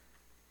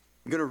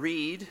I'm going to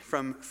read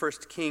from 1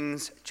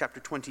 Kings chapter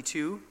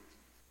 22.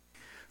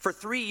 For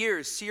 3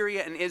 years,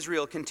 Syria and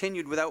Israel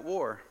continued without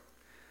war.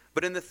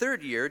 But in the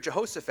 3rd year,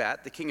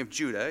 Jehoshaphat, the king of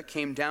Judah,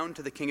 came down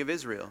to the king of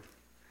Israel.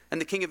 And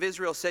the king of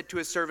Israel said to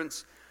his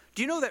servants,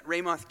 "Do you know that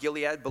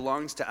Ramoth-Gilead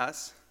belongs to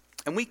us?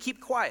 And we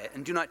keep quiet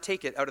and do not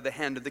take it out of the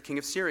hand of the king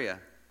of Syria."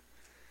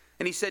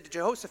 And he said to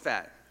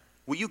Jehoshaphat,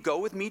 "Will you go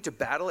with me to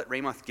battle at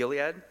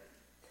Ramoth-Gilead?"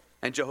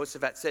 And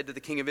Jehoshaphat said to the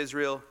king of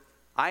Israel,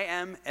 "I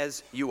am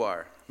as you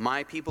are,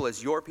 my people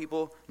as your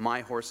people,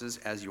 my horses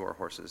as your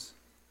horses."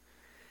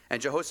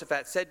 And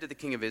Jehoshaphat said to the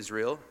king of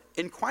Israel,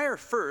 "Inquire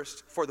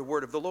first for the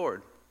word of the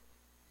Lord."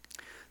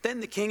 Then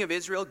the king of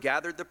Israel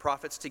gathered the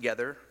prophets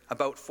together,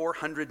 about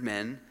 400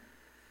 men,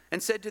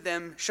 and said to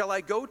them, "Shall I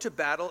go to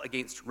battle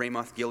against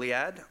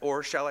Ramoth-Gilead,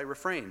 or shall I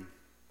refrain?"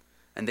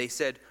 And they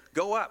said,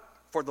 "Go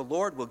up, for the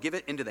Lord will give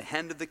it into the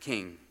hand of the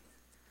king."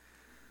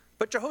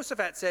 But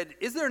Jehoshaphat said,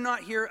 "Is there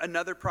not here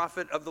another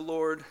prophet of the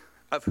Lord,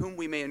 of whom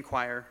we may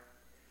inquire?"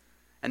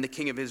 And the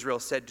king of Israel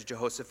said to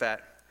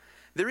Jehoshaphat,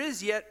 "There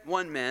is yet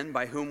one man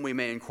by whom we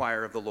may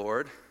inquire of the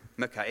Lord,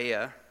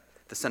 Micaiah,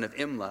 the son of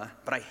Imlah,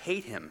 but I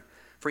hate him,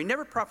 for he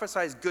never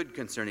prophesies good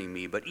concerning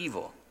me, but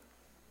evil."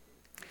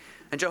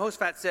 And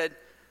Jehoshaphat said,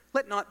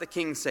 "Let not the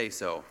king say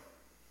so."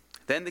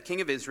 Then the king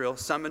of Israel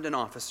summoned an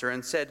officer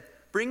and said,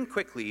 "Bring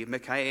quickly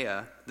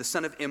Micaiah, the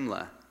son of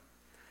Imlah."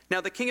 Now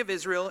the king of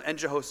Israel and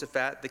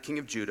Jehoshaphat, the king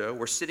of Judah,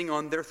 were sitting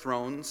on their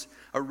thrones,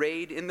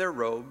 arrayed in their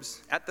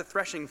robes, at the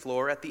threshing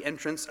floor at the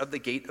entrance of the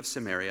gate of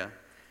Samaria,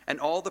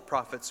 and all the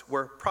prophets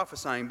were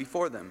prophesying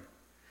before them.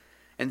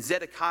 And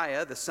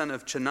Zedekiah, the son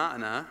of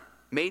Chenaanah,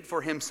 made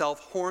for himself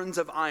horns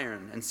of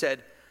iron, and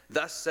said,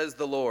 "Thus says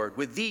the Lord,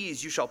 with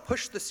these you shall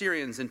push the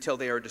Syrians until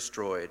they are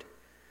destroyed."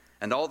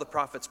 And all the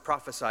prophets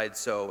prophesied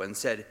so, and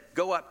said,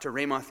 "Go up to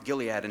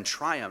Ramoth-Gilead and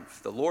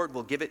triumph. The Lord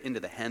will give it into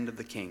the hand of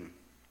the king."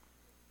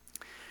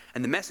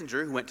 And the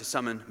messenger who went to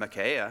summon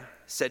Micaiah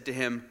said to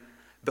him,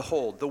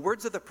 "Behold, the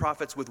words of the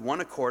prophets with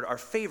one accord are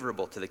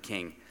favorable to the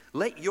king.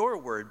 Let your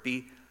word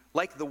be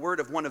like the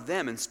word of one of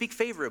them, and speak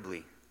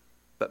favorably."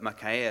 But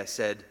Micaiah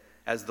said,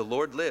 "As the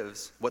Lord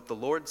lives, what the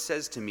Lord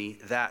says to me,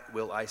 that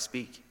will I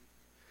speak."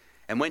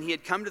 And when he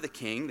had come to the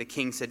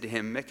king said to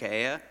him,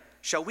 "Micaiah,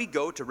 shall we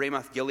go to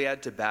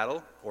Ramoth-Gilead to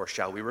battle, or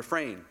shall we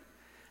refrain?"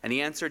 And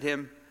he answered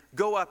him,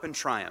 "Go up and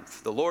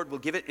triumph. The Lord will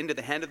give it into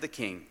the hand of the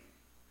king."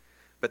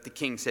 But the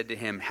king said to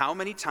him, "How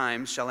many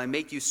times shall I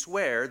make you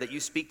swear that you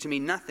speak to me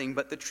nothing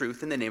but the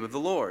truth in the name of the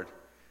Lord?"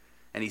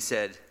 And he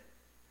said,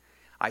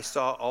 "I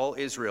saw all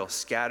Israel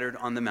scattered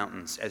on the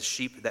mountains as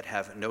sheep that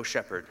have no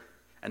shepherd.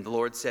 And the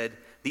Lord said,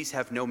 'These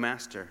have no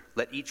master.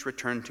 Let each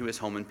return to his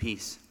home in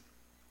peace.'"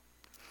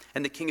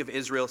 And the king of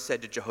Israel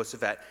said to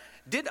Jehoshaphat,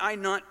 "Did I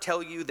not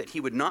tell you that he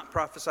would not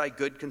prophesy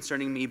good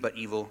concerning me, but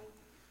evil?"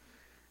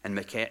 And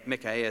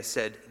Micaiah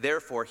said,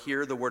 "Therefore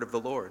hear the word of the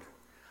Lord.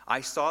 I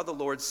saw the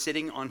Lord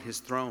sitting on his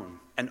throne,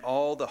 and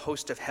all the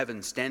host of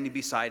heaven standing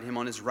beside him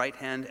on his right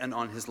hand and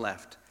on his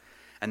left.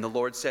 And the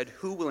Lord said,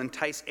 'Who will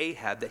entice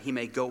Ahab that he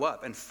may go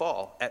up and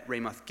fall at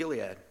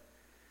Ramoth-Gilead?'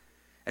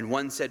 And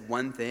one said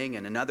one thing,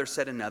 and another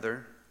said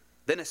another.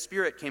 Then a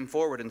spirit came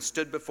forward and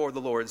stood before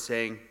the Lord,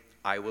 saying,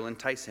 'I will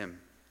entice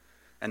him.'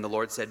 And the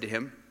Lord said to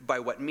him, 'By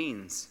what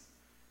means?'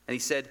 And he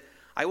said,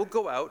 'I will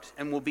go out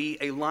and will be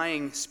a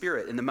lying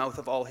spirit in the mouth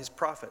of all his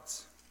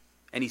prophets.'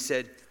 And he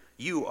said,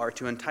 'You are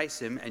to entice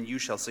him, and you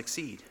shall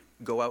succeed.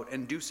 Go out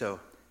and do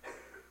so.'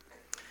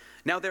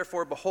 Now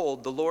therefore,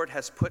 behold, the Lord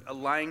has put a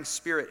lying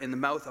spirit in the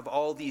mouth of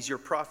all these your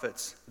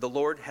prophets. The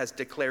Lord has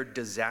declared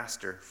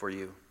disaster for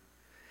you."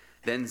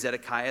 Then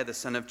Zedekiah, the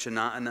son of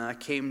Chenaanah,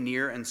 came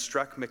near and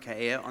struck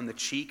Micaiah on the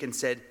cheek and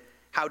said,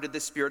 "How did the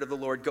Spirit of the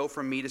Lord go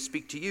from me to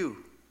speak to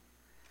you?"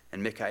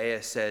 And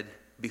Micaiah said,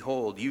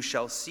 "Behold, you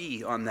shall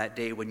see on that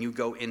day when you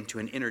go into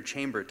an inner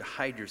chamber to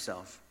hide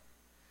yourself."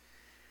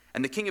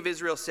 And the king of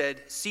Israel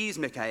said, "Seize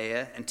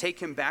Micaiah and take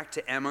him back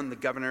to Ammon, the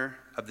governor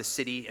of the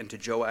city, and to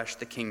Joash,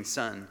 the king's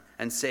son,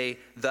 and say,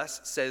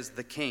 'Thus says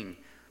the king,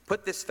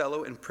 put this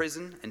fellow in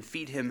prison and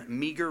feed him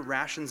meager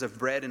rations of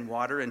bread and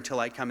water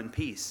until I come in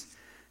peace.'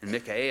 And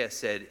Micaiah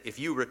said, 'If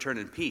you return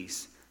in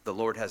peace, the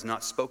Lord has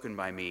not spoken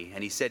by me.'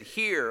 And he said,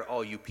 'Hear,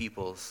 all you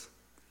peoples.'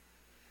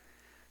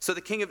 So the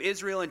king of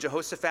Israel and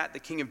Jehoshaphat, the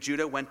king of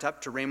Judah, went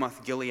up to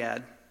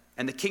Ramoth-Gilead.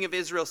 And the king of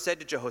Israel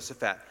said to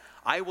Jehoshaphat,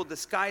 'I will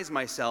disguise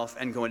myself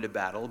and go into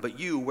battle, but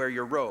you wear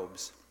your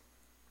robes.'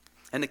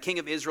 And the king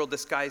of Israel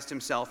disguised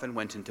himself and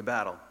went into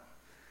battle.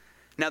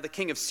 Now the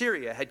king of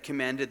Syria had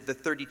commanded the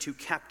 32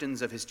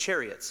 captains of his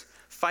chariots,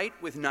 'Fight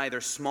with neither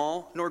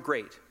small nor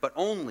great, but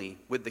only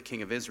with the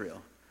king of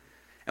Israel.'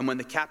 And when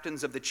the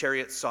captains of the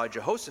chariots saw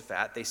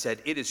Jehoshaphat, they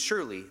said, 'It is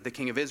surely the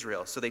king of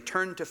Israel.' So they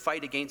turned to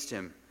fight against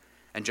him.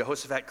 And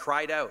Jehoshaphat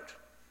cried out.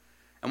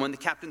 And when the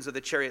captains of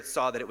the chariots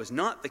saw that it was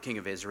not the king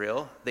of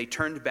Israel, they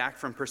turned back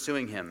from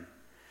pursuing him.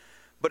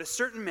 But a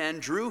certain man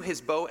drew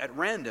his bow at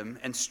random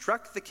and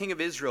struck the king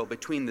of Israel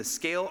between the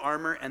scale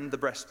armor and the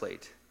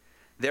breastplate.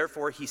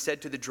 Therefore he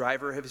said to the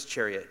driver of his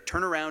chariot,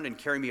 'Turn around and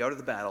carry me out of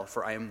the battle,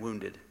 for I am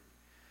wounded.'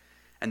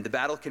 And the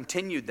battle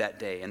continued that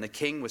day, and the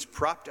king was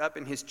propped up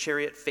in his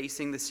chariot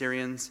facing the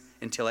Syrians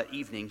until at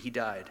evening he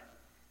died.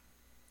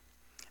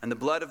 And the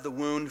blood of the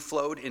wound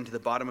flowed into the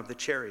bottom of the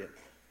chariot.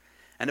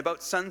 And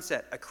about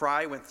sunset a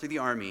cry went through the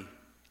army,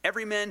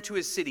 every man to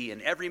his city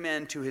and every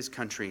man to his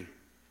country.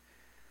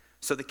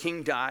 So the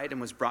king died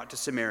and was brought to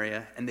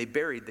Samaria, and they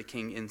buried the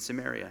king in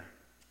Samaria.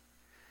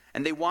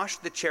 And they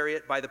washed the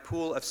chariot by the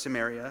pool of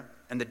Samaria,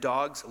 and the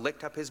dogs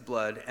licked up his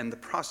blood, and the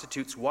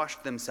prostitutes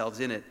washed themselves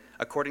in it,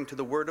 according to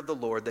the word of the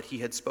Lord that he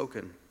had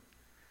spoken.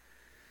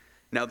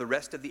 Now the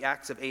rest of the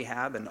acts of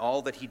Ahab, and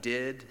all that he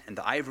did, and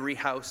the ivory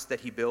house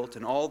that he built,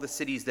 and all the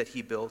cities that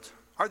he built,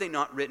 are they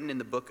not written in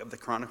the book of the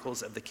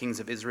Chronicles of the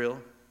kings of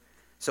Israel?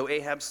 So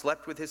Ahab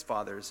slept with his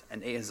fathers,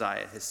 and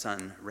Ahaziah his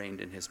son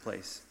reigned in his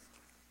place.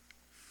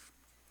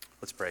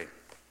 Let's pray.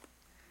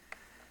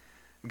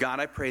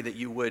 God, I pray that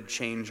you would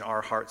change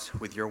our hearts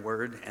with your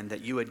word, and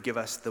that you would give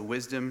us the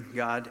wisdom,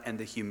 God, and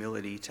the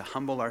humility to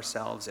humble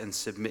ourselves and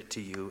submit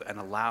to you and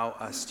allow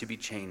us to be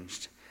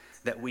changed,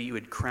 that we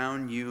would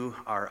crown you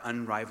our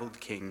unrivaled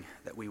King,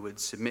 that we would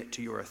submit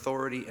to your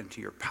authority and to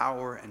your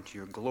power and to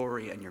your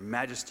glory and your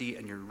majesty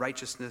and your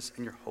righteousness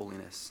and your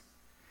holiness.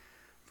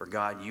 For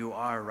God, you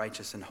are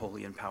righteous and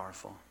holy and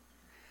powerful.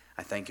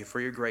 I thank you for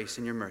your grace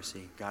and your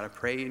mercy. God, I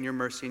pray in your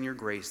mercy and your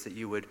grace that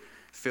you would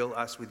fill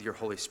us with your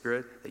Holy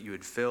Spirit, that you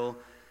would fill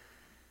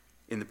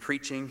in the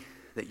preaching,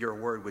 that your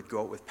word would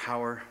go out with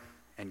power.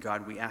 And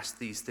God, we ask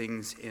these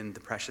things in the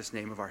precious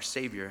name of our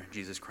Savior,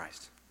 Jesus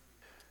Christ.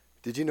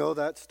 Did you know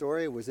that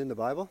story was in the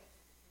Bible?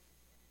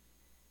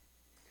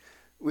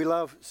 We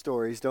love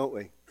stories, don't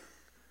we?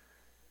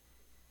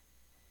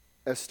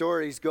 As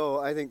stories go,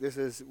 I think this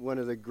is one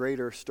of the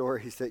greater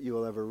stories that you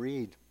will ever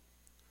read.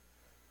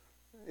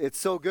 It's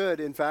so good,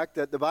 in fact,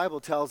 that the Bible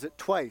tells it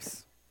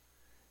twice.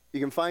 You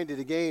can find it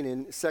again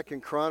in 2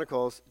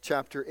 Chronicles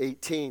chapter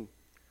 18.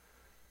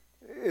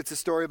 It's a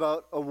story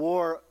about a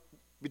war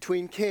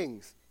between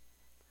kings.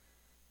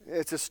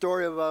 It's a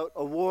story about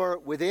a war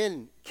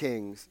within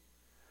kings.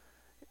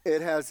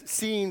 It has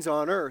scenes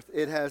on earth.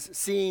 It has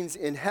scenes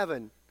in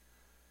heaven.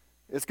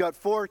 It's got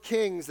 4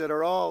 kings that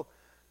are all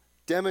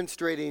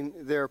demonstrating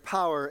their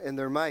power and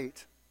their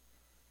might.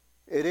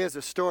 It is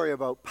a story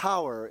about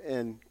power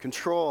and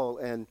control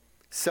and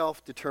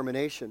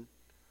self-determination.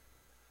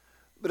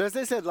 But as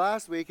I said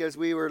last week, as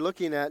we were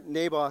looking at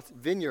Naboth's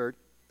vineyard,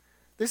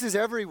 this is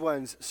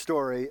everyone's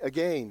story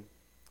again.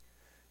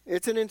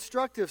 It's an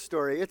instructive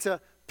story. It's a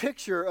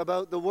picture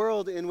about the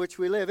world in which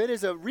we live. It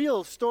is a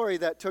real story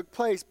that took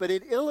place, but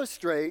it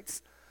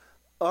illustrates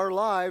our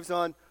lives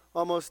on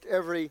almost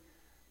every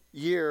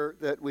year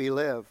that we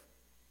live.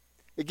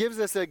 It gives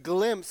us a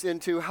glimpse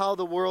into how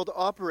the world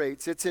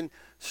operates. It's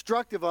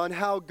instructive on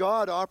how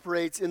God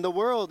operates in the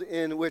world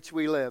in which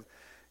we live.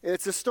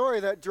 It's a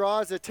story that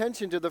draws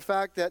attention to the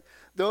fact that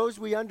those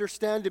we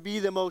understand to be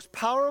the most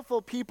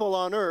powerful people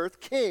on earth,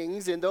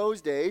 kings in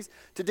those days,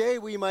 today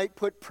we might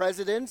put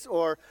presidents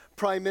or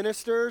prime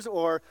ministers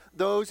or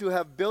those who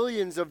have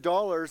billions of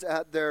dollars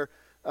at their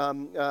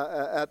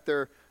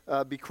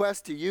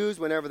bequest to use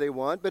whenever they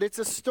want. But it's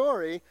a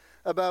story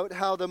about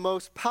how the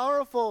most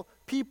powerful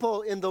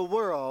people in the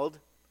world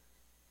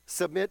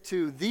submit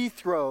to the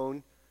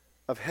throne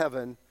of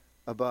heaven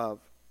above,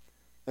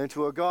 and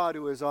to a God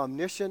who is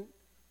omniscient,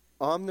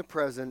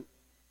 omnipresent,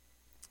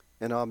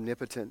 and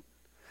omnipotent.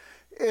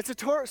 It's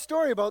a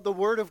story about the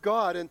Word of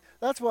God, and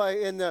that's why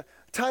in the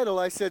title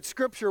I said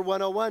Scripture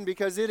 101,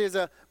 because it is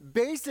a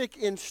basic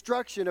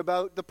instruction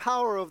about the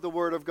power of the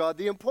Word of God,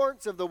 the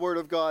importance of the Word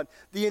of God,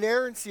 the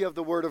inerrancy of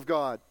the Word of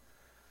God.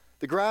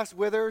 The grass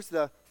withers,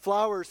 the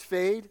flowers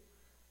fade,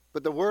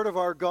 but the Word of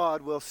our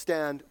God will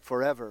stand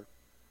forever.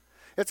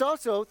 It's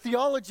also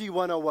Theology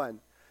 101.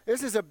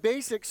 This is a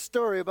basic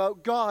story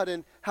about God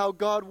and how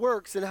God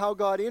works and how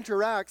God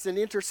interacts and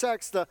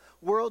intersects the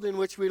world in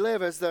which we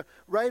live. As the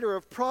writer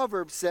of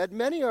Proverbs said,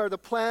 many are the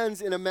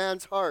plans in a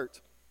man's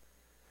heart,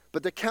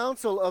 but the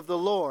counsel of the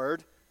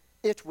Lord,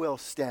 it will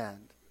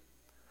stand.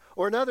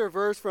 Or another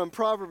verse from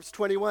Proverbs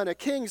 21, a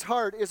king's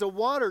heart is a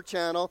water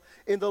channel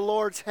in the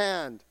Lord's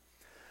hand.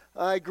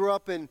 I grew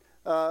up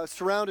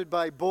surrounded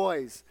by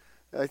boys,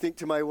 I think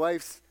to my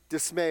wife's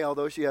dismay,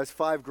 although she has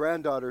 5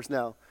 granddaughters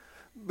now.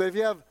 But if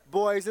you have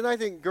boys, and I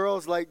think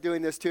girls like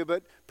doing this too,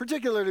 but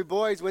particularly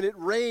boys, when it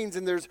rains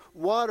and there's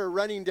water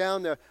running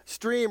down the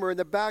stream or in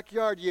the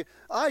backyard,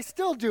 I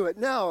still do it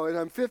now, and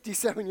I'm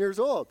 57 years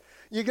old.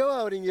 You go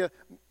out and you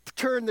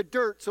turn the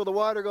dirt so the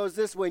water goes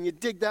this way, and you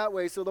dig that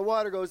way so the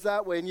water goes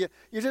that way, and you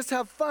just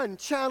have fun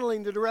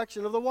channeling the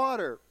direction of the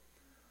water.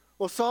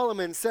 Well,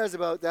 Solomon says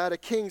about that, a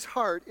king's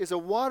heart is a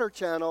water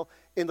channel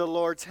in the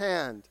Lord's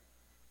hand.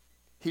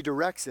 He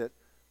directs it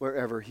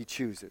wherever he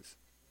chooses.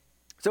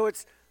 So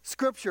it's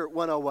Scripture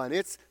 101.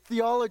 It's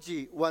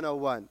Theology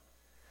 101.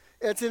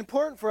 It's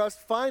important for us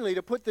finally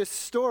to put this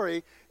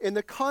story in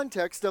the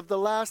context of the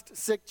last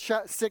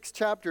six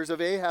chapters of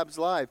Ahab's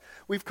life.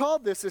 We've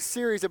called this a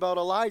series about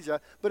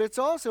Elijah, but it's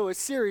also a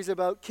series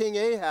about King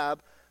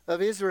Ahab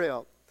of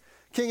Israel.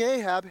 King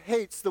Ahab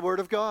hates the Word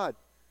of God.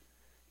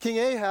 King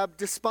Ahab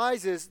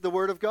despises the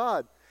Word of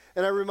God.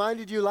 And I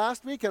reminded you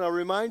last week, and I'll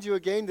remind you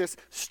again, this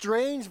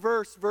strange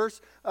verse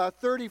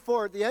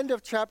 34 at the end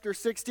of chapter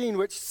 16,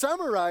 which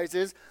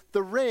summarizes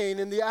the reign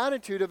and the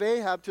attitude of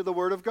Ahab to the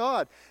word of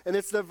God. And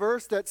it's the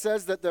verse that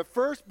says that the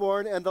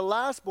firstborn and the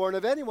lastborn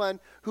of anyone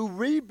who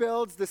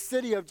rebuilds the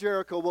city of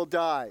Jericho will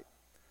die.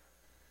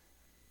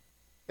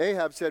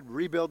 Ahab said,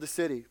 rebuild the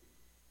city.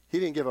 He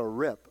didn't give a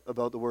rip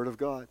about the word of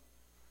God.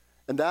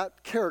 And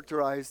that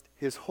characterized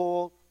his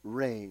whole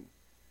reign.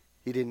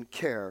 He didn't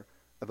care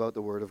about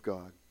the word of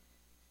God.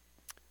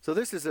 So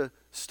this is a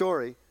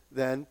story,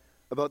 then,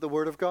 about the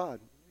word of God.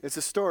 It's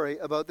a story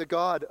about the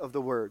God of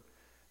the word.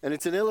 And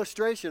it's an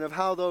illustration of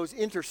how those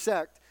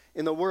intersect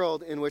in the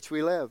world in which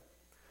we live.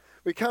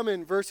 We come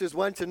in verses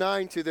 1 to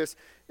 9 to this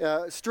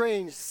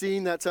strange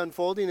scene that's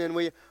unfolding, and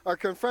we are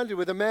confronted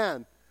with a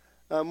man.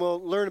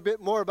 We'll learn a bit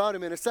more about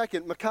him in a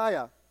second,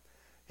 Micaiah.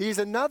 He's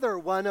another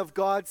one of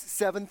God's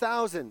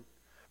 7,000.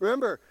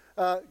 Remember,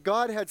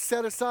 God had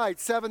set aside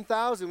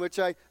 7,000, which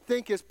I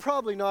think is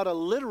probably not a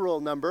literal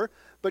number,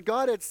 but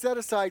God had set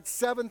aside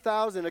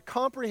 7,000, a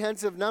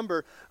comprehensive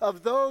number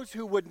of those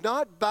who would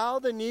not bow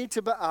the knee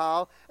to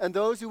Baal and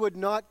those who would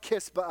not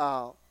kiss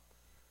Baal.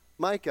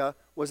 Micah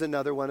was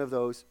another one of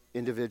those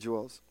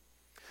individuals.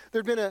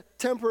 There'd been a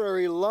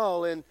temporary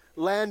lull in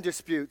land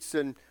disputes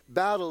and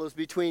battles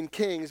between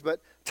kings,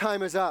 but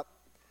time is up.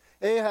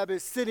 Ahab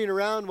is sitting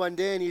around one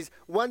day and he's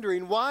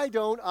wondering, why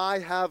don't I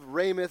have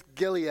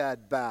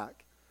Ramoth-Gilead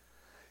back?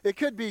 It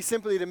could be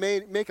simply to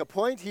make a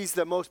point. He's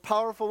the most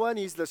powerful one.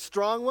 He's the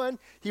strong one.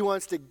 He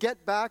wants to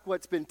get back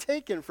what's been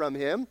taken from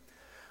him.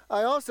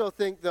 I also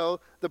think,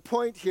 though, the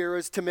point here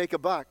is to make a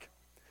buck.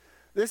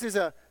 This is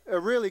a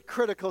really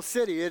critical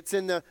city. It's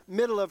in the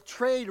middle of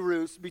trade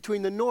routes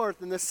between the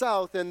north and the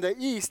south and the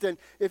east. And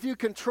if you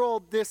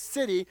controlled this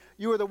city,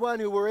 you were the one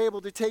who were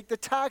able to take the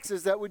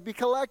taxes that would be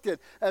collected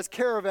as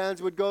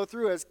caravans would go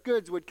through, as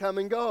goods would come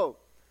and go.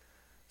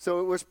 So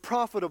it was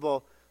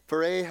profitable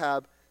for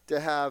Ahab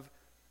to have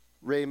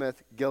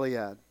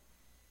Ramoth-Gilead.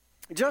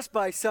 Just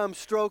by some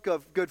stroke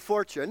of good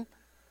fortune,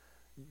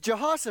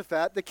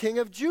 Jehoshaphat, the king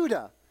of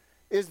Judah,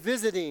 is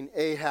visiting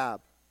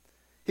Ahab.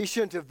 He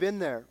shouldn't have been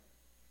there.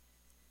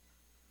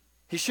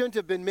 He shouldn't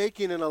have been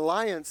making an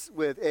alliance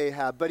with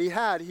Ahab, but he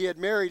had. He had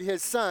married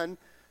his son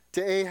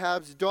to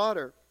Ahab's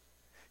daughter.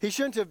 He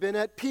shouldn't have been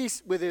at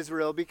peace with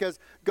Israel because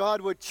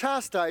God would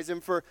chastise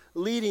him for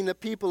leading the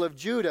people of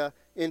Judah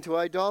into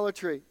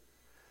idolatry.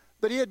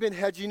 But he had been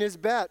hedging his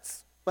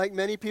bets, like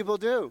many people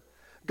do.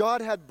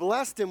 God had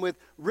blessed him with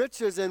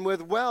riches and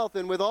with wealth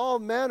and with all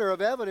manner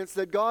of evidence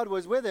that God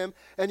was with him,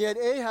 and yet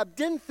Ahab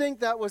didn't think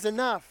that was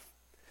enough.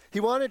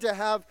 He wanted to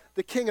have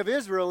the king of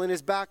Israel in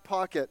his back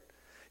pocket.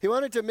 He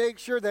wanted to make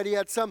sure that he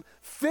had some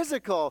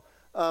physical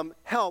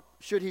help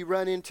should he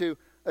run into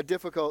a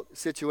difficult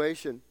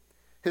situation.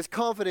 His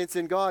confidence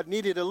in God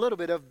needed a little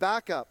bit of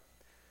backup.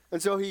 And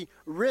so he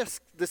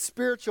risked the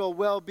spiritual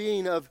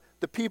well-being of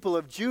the people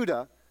of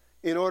Judah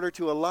in order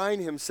to align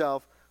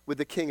himself with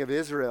the king of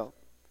Israel.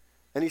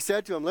 And he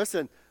said to him,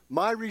 listen,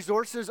 my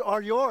resources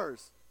are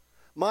yours.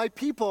 My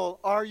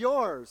people are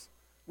yours.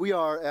 We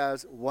are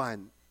as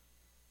one.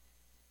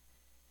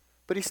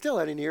 But he still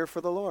had an ear for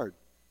the Lord.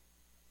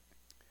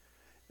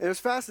 And it was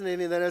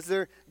fascinating that as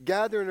they're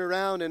gathering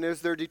around and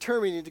as they're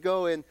determining to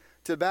go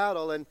into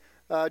battle, and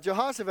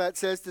Jehoshaphat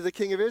says to the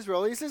king of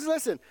Israel, he says,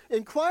 listen,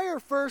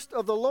 inquire first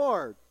of the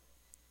Lord.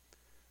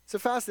 It's a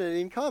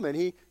fascinating comment.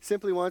 He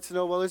simply wants to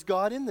know, well, is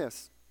God in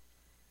this?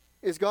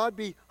 Is God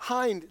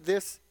behind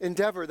this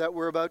endeavor that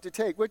we're about to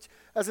take? Which,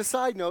 as a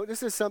side note,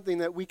 this is something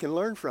that we can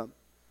learn from.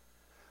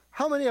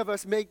 How many of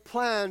us make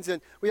plans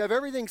and we have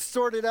everything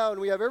sorted out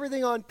and we have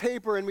everything on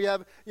paper and we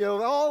have,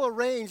 all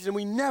arranged and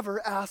we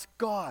never ask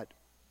God?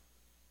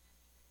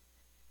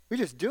 We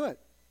just do it.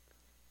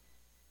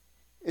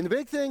 In the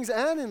big things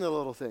and in the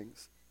little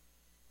things.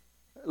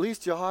 At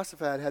least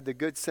Jehoshaphat had the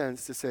good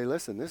sense to say,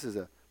 listen, this is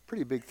a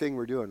pretty big thing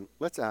we're doing.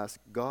 Let's ask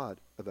God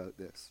about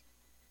this.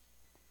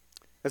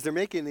 As they're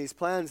making these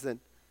plans, then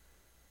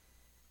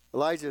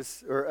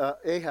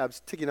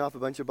Ahab's ticking off a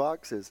bunch of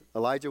boxes.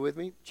 Elijah with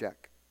me?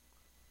 Check.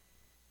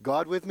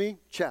 God with me?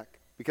 Check.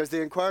 Because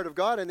they inquired of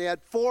God and they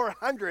had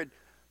 400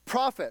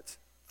 prophets,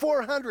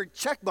 400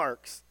 check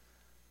marks.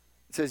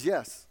 It says,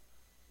 yes,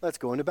 let's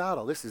go into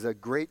battle. This is a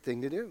great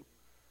thing to do.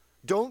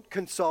 Don't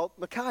consult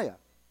Micaiah.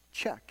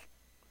 Check.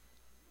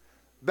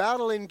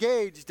 Battle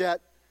engaged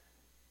at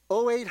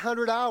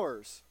 0800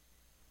 hours.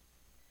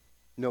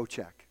 No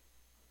check.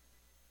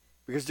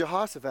 Because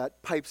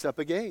Jehoshaphat pipes up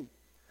again.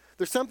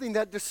 There's something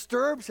that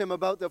disturbs him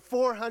about the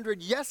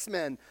 400 yes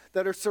men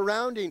that are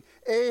surrounding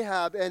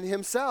Ahab and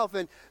himself.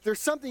 And there's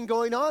something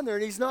going on there,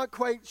 and he's not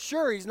quite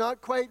sure. He's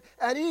not quite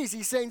at ease.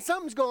 He's saying,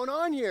 something's going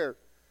on here.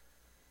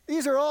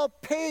 These are all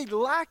paid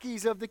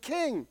lackeys of the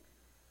king.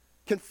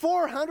 Can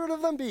 400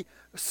 of them be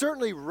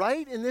certainly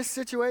right in this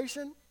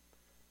situation?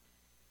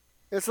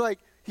 It's like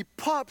he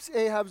pops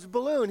Ahab's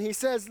balloon. He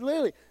says,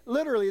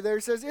 literally there,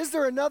 he says, is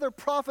there another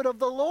prophet of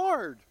the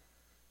Lord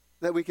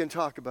that we can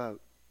talk about?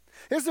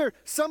 Is there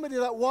somebody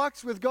that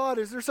walks with God?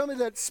 Is there somebody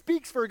that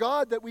speaks for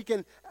God that we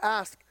can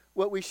ask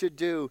what we should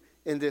do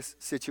in this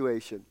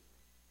situation,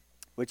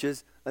 which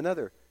is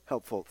another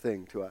helpful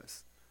thing to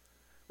us.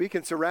 We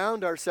can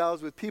surround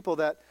ourselves with people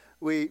that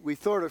we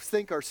sort of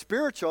think are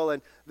spiritual,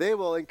 and they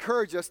will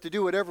encourage us to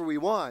do whatever we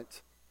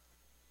want.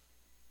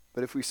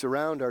 But if we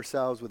surround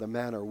ourselves with a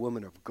man or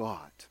woman of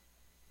God,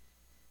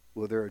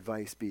 will their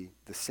advice be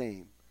the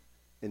same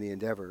in the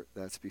endeavor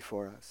that's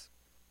before us?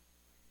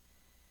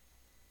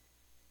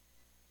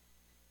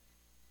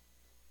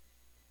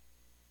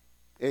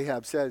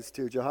 Ahab says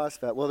to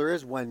Jehoshaphat, well, there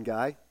is one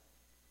guy.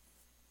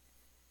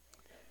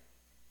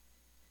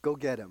 Go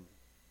get him.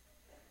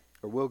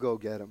 Or we'll go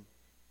get him.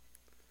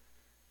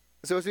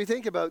 So as we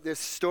think about this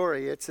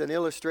story, it's an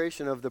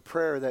illustration of the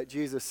prayer that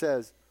Jesus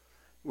says.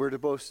 We're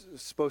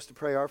supposed to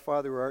pray, Our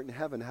Father who art in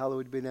heaven,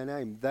 hallowed be thy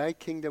name. Thy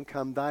kingdom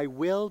come, thy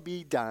will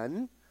be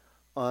done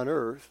on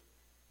earth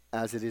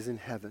as it is in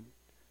heaven.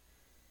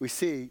 We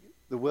see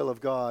the will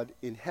of God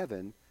in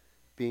heaven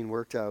being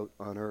worked out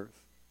on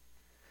earth.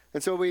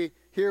 And so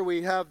here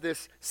we have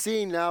this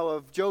scene now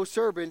of Joe's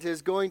servant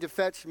is going to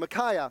fetch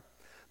Micaiah.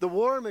 The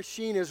war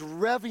machine is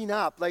revving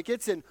up, like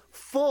it's in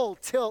full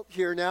tilt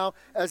here now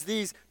as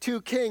these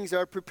two kings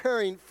are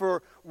preparing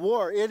for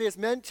war. It is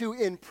meant to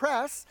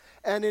impress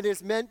and it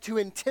is meant to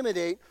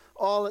intimidate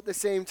all at the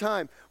same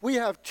time. We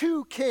have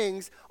two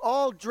kings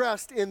all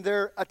dressed in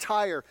their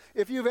attire.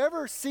 If you've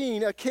ever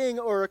seen a king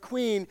or a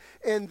queen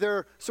in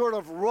their sort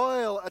of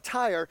royal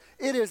attire,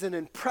 it is an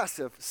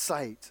impressive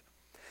sight.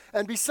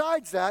 And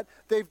besides that,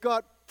 they've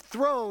got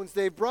thrones.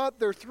 They've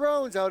brought their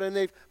thrones out and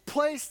they've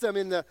placed them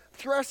in the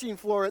threshing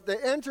floor at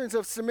the entrance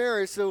of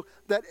Samaria so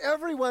that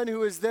everyone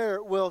who is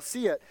there will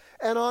see it.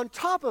 And on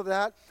top of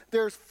that,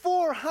 there's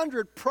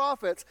 400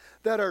 prophets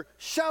that are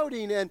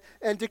shouting and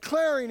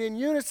declaring in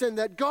unison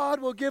that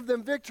God will give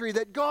them victory,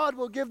 that God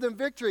will give them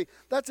victory.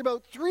 That's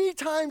about 3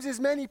 times as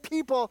many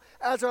people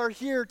as are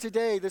here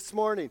today, this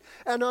morning.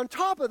 And on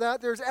top of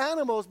that, there's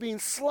animals being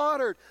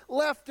slaughtered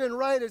left and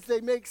right as they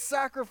make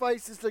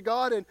sacrifices to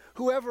God and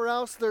whoever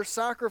else they're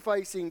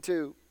sacrificing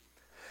to.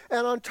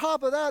 And on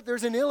top of that,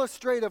 there's an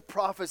illustrative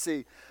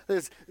prophecy.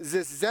 This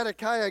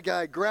Zedekiah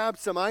guy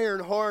grabs some iron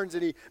horns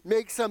and he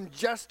makes some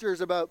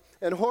gestures about,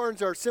 and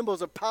horns are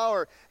symbols of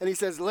power. And he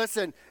says,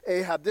 listen,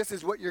 Ahab, this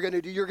is what you're going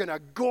to do. You're going to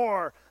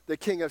gore the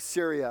king of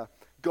Syria.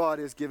 God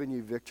has given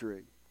you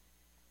victory.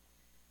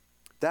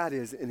 That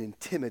is an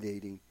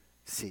intimidating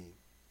scene.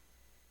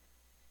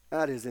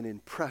 That is an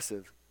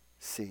impressive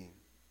scene.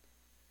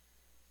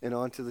 And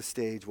onto the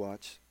stage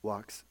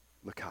walks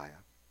Micaiah.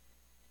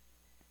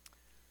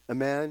 A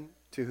man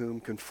to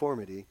whom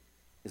conformity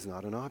is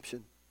not an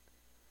option.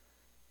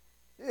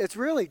 It's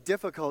really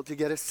difficult to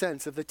get a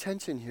sense of the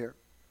tension here.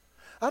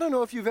 I don't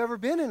know if you've ever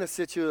been in a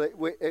situation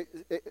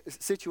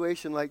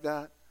like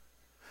that,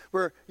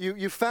 where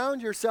you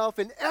found yourself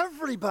and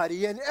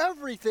everybody and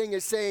everything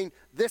is saying,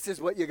 this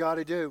is what you got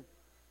to do.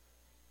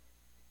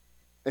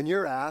 And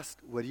you're asked,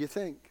 what do you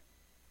think?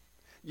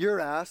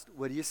 You're asked,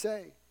 what do you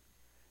say?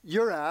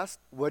 You're asked,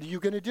 what are you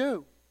going to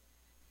do?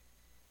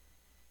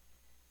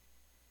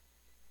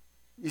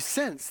 You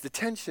sense the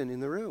tension in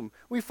the room.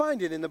 We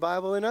find it in the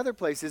Bible in other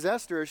places.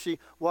 Esther, as she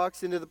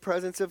walks into the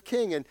presence of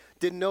king and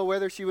didn't know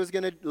whether she was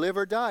going to live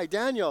or die.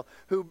 Daniel,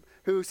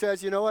 who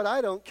says, you know what,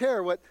 I don't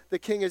care what the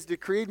king has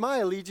decreed. My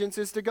allegiance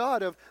is to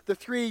God. Of the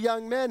 3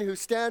 young men who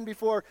stand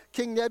before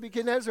King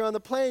Nebuchadnezzar on the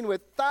plain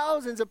with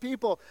thousands of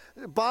people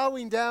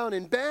bowing down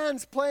and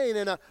bands playing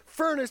and a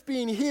furnace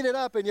being heated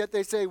up, and yet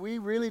they say, we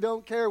really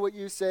don't care what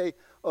you say,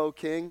 O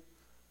king.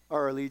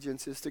 Our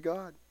allegiance is to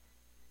God.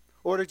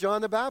 Or to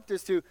John the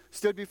Baptist, who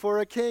stood before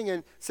a king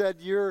and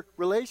said, your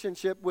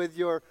relationship with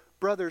your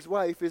brother's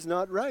wife is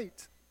not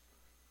right.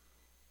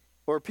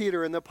 Or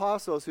Peter and the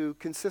apostles, who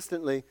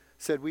consistently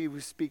said, we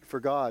speak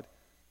for God,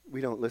 we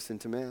don't listen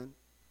to man.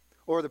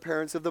 Or the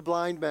parents of the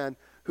blind man,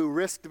 who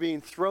risked being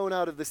thrown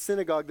out of the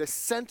synagogue, the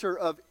center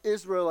of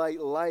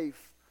Israelite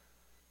life,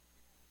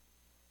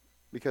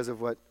 because of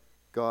what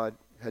God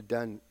had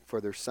done for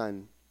their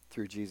son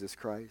through Jesus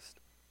Christ.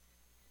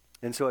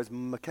 And so as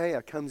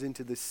Micaiah comes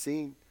into this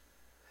scene,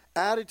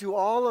 added to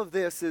all of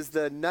this is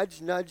the nudge,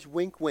 nudge,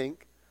 wink,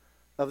 wink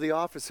of the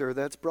officer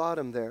that's brought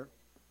him there.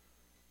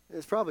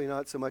 It's probably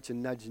not so much a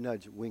nudge,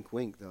 nudge, wink,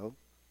 wink, though.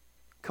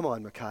 Come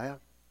on, Micaiah.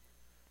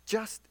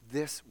 Just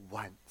this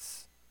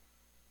once.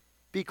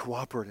 Be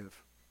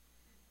cooperative.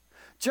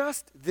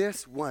 Just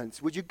this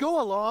once. Would you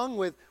go along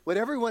with what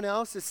everyone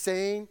else is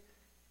saying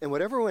and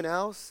what everyone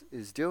else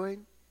is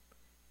doing?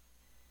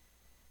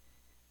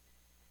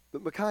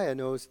 But Micaiah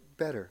knows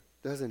better,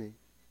 doesn't he?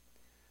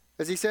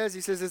 As he says,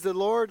 as the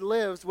Lord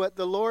lives, what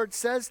the Lord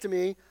says to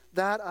me,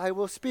 that I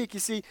will speak. You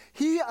see,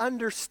 he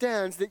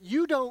understands that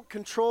you don't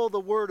control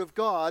the Word of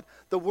God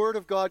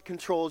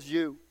controls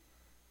you.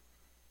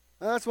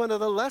 That's one of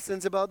the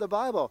lessons about the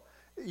Bible.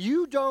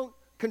 You don't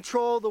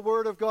control the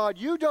Word of God.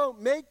 You don't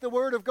make the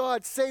Word of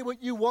God say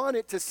what you want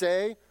it to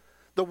say.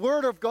 The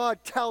Word of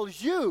God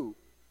tells you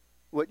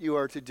what you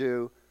are to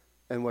do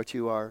and what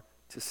you are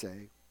to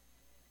say.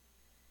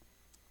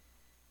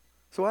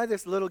 So why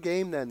this little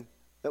game then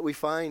that we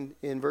find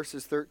in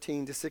verses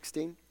 13 to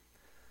 16?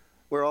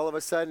 where all of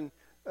a sudden,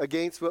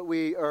 against what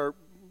we are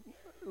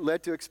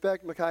led to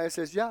expect, Micaiah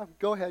says, yeah,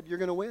 go ahead, you're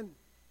going to win.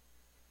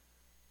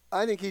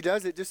 I think he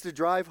does it just to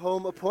drive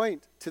home a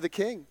point to the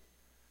king.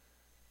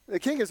 The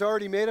king has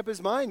already made up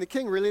his mind. The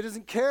king really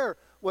doesn't care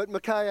what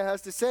Micaiah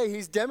has to say.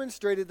 He's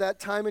demonstrated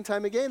that time and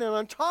time again. And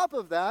on top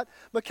of that,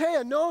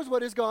 Micaiah knows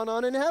what has gone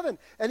on in heaven.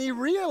 And he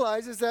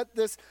realizes that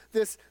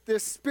this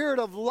spirit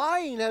of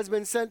lying has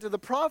been sent to the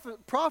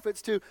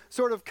prophets to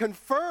sort of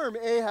confirm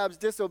Ahab's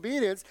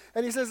disobedience.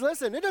 And he says,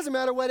 listen, it doesn't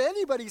matter what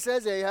anybody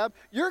says, Ahab.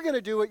 You're going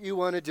to do what you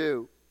want to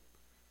do.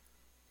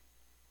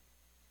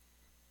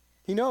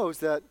 He knows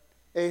that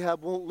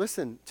Ahab won't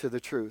listen to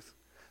the truth.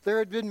 There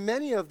had been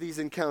many of these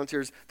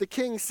encounters. The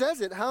king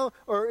says it,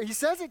 he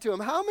says it to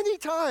him, how many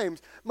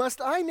times must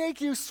I make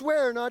you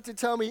swear not to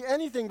tell me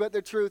anything but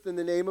the truth in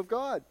the name of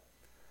God?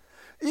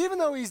 Even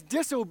though he's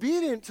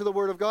disobedient to the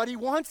word of God, he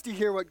wants to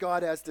hear what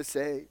God has to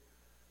say.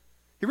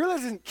 He really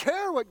doesn't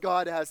care what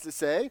God has to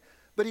say,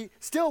 but he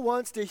still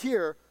wants to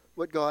hear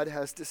what God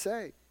has to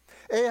say.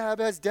 Ahab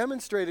has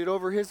demonstrated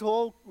over his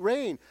whole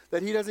reign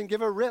that he doesn't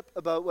give a rip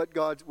about what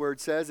God's word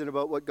says and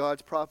about what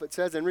God's prophet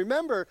says. And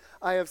remember,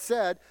 I have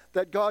said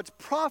that God's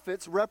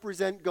prophets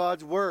represent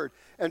God's word.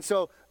 And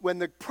so when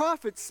the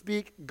prophets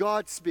speak,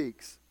 God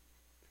speaks.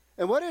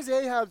 And what is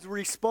Ahab's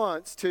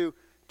response to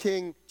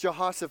King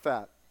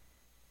Jehoshaphat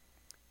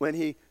when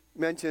he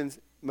mentions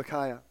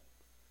Micaiah?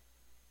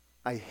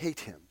 I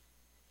hate him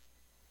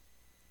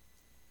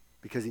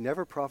because he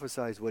never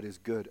prophesies what is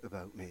good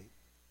about me.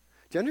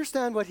 Do you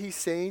understand what he's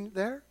saying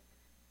there?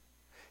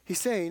 He's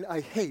saying, I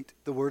hate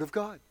the word of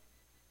God.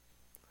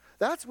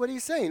 That's what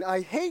he's saying. I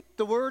hate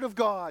the word of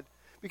God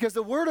because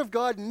the word of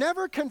God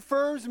never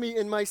confirms me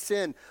in my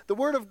sin. The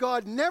word of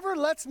God never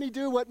lets me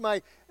do what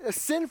my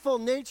sinful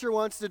nature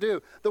wants to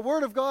do. The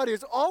word of God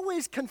is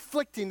always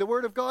conflicting. The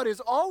word of God is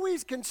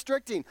always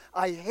constricting.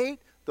 I hate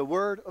the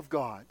word of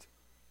God.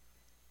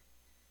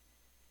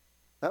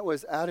 That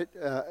was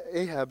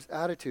Ahab's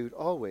attitude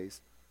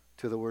always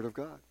to the word of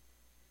God.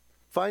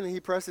 Finally, he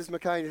presses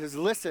Micaiah and says,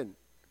 listen,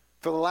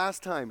 for the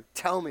last time,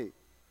 tell me,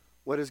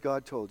 what has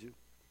God told you?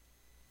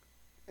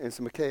 And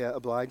so Micaiah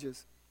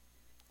obliges.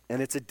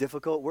 And it's a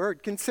difficult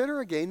word. Consider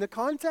again the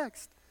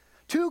context.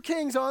 2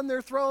 kings on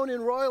their throne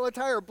in royal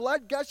attire,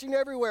 blood gushing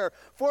everywhere,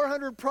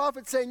 400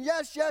 prophets saying,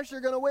 yes, yes, you're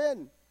going to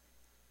win.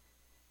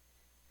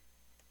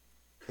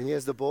 And he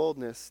has the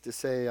boldness to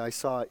say, I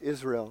saw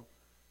Israel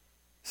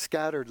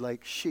scattered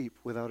like sheep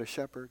without a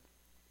shepherd.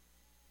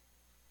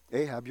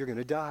 Ahab, you're going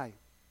to die.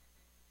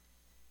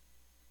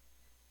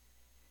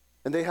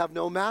 And they have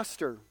no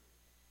master.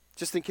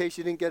 Just in case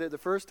you didn't get it the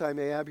first time,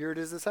 Ahab, here it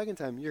is the second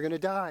time. You're going to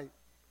die.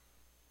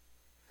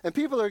 And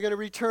people are going to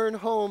return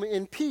home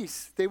in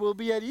peace. They will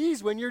be at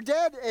ease when you're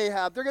dead,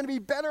 Ahab. They're going to be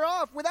better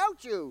off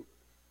without you.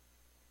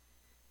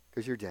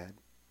 Because you're dead.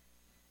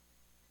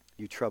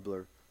 You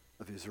troubler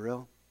of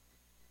Israel.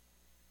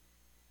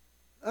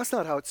 That's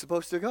not how it's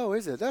supposed to go,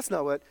 is it? That's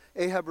not what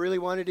Ahab really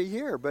wanted to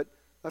hear, but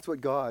that's what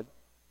God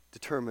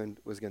determined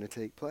was going to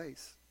take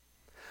place.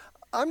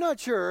 I'm not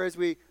sure, as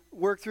we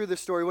work through the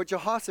story, what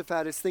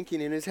Jehoshaphat is thinking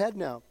in his head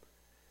now.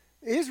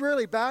 He's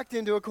really backed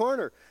into a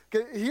corner.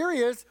 Here he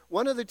is,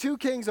 one of the 2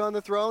 kings on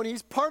the throne.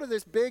 He's part of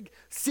this big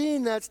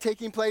scene that's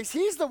taking place.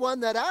 He's the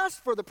one that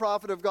asked for the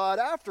prophet of God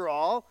after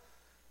all.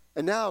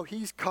 And now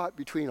he's caught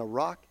between a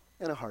rock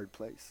and a hard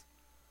place.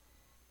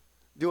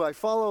 Do I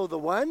follow the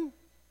one?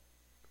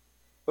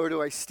 Or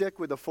do I stick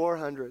with the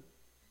 400?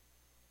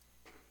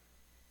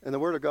 And the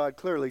word of God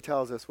clearly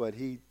tells us what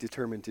he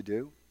determined to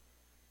do.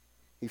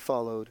 He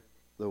followed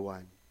the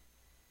one.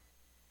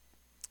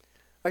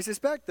 I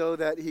suspect, though,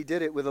 that he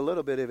did it with a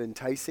little bit of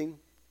enticing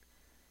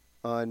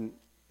on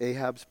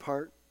Ahab's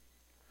part.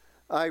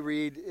 I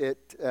read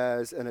it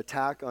as an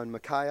attack on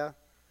Micaiah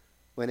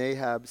when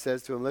Ahab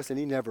says to him, listen,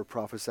 he never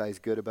prophesies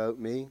good about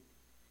me,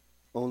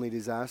 only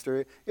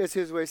disaster. It's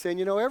his way of saying,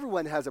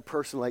 everyone has a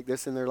person like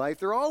this in their life.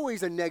 They're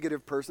always a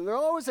negative person. They're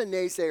always a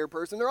naysayer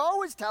person. They're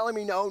always telling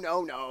me no,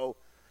 no, no.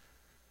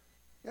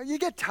 You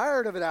get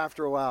tired of it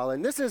after a while,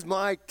 and this is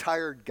my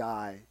tired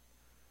guy.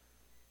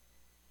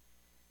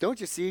 Don't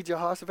you see,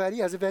 Jehoshaphat? He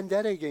has a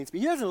vendetta against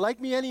me. He doesn't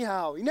like me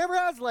anyhow. He never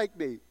has liked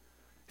me.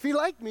 If he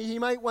liked me, he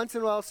might once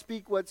in a while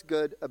speak what's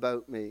good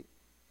about me.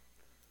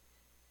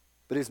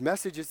 But his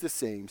message is the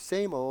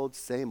same old,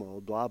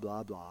 blah,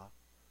 blah, blah.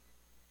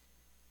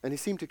 And he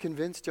seemed to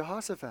convince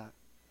Jehoshaphat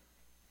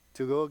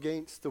to go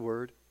against the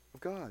word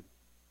of God.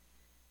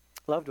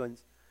 Loved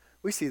ones,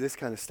 we see this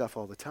kind of stuff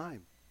all the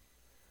time.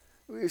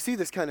 We see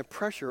this kind of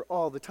pressure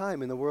all the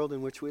time in the world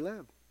in which we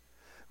live.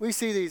 We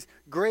see these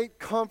great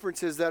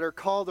conferences that are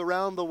called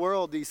around the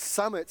world, these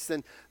summits,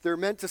 and they're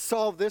meant to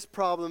solve this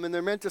problem, and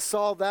they're meant to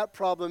solve that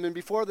problem, and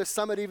before the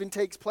summit even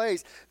takes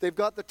place, they've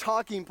got the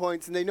talking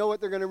points, and they know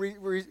what they're going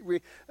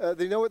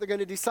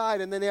to decide,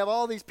 and then they have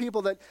all these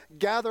people that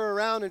gather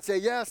around and say,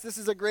 yes, this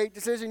is a great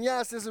decision,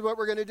 yes, this is what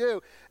we're going to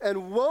do,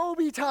 and woe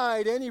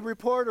betide any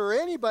reporter or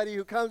anybody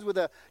who comes with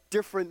a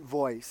different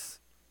voice.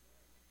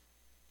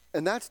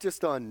 And that's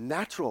just on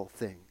natural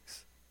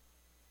things,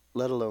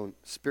 let alone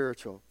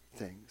spiritual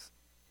things.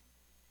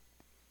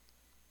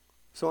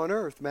 So on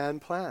earth, man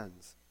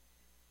plans,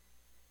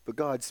 but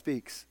God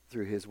speaks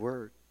through his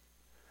word.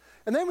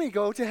 And then we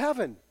go to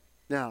heaven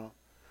now.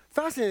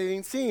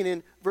 Fascinating scene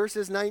in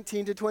verses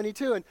 19 to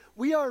 22. And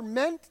we are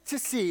meant to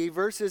see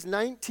verses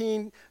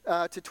 19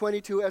 to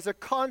 22 as a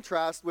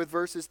contrast with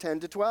verses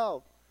 10 to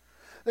 12.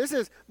 This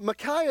is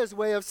Micaiah's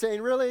way of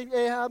saying, really,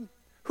 Ahab,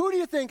 who do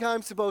you think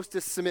I'm supposed to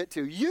submit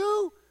to?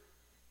 You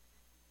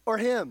or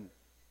him?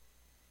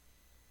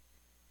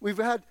 We've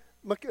had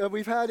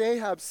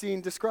Ahab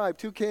scene described,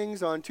 2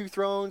 kings on 2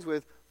 thrones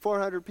with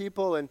 400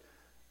 people and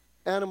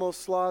animals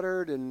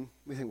slaughtered, and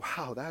we think,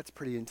 wow, that's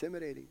pretty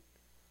intimidating.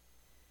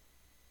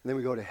 And then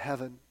we go to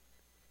heaven.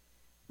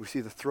 We see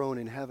the throne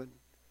in heaven,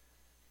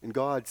 and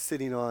God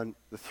sitting on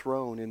the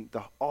throne, and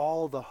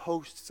all the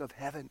hosts of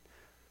heaven,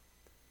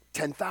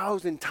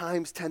 10,000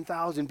 times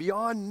 10,000,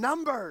 beyond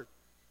number,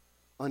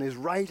 on his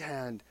right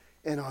hand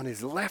and on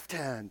his left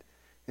hand,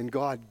 and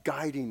God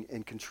guiding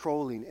and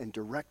controlling and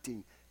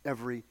directing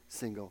every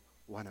single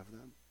one of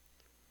them.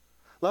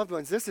 Loved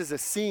ones, this is a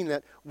scene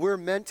that we're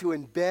meant to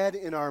embed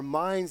in our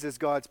minds as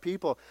God's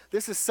people.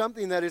 This is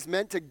something that is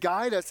meant to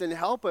guide us and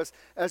help us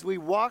as we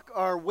walk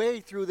our way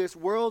through this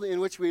world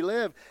in which we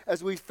live,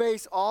 as we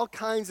face all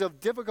kinds of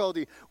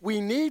difficulty. We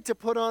need to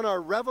put on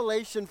our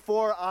Revelation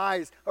 4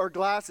 eyes or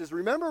glasses.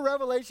 Remember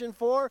Revelation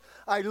 4?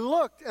 I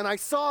looked and I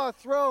saw a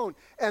throne,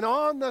 and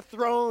on the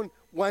throne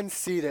one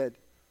seated.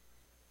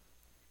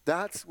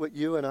 That's what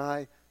you and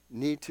I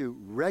need to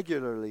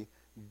regularly,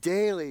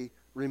 daily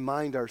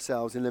remind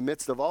ourselves in the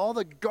midst of all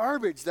the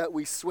garbage that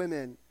we swim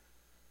in,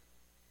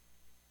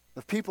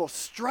 of people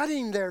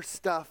strutting their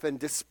stuff and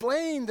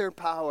displaying their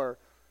power,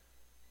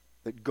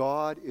 that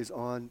God is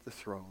on the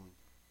throne,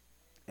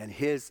 and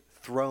his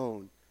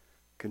throne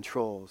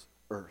controls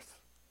earth.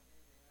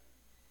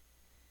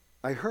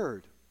 I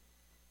heard.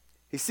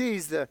 He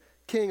sees the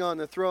king on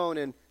the throne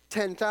and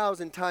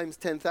 10,000 times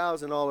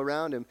 10,000 all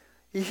around him.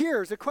 He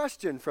hears a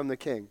question from the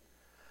king.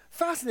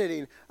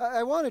 Fascinating.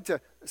 I wanted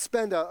to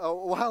spend a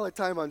while of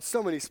time on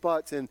so many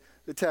spots in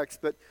the text,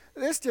 but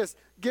this just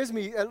gives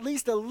me at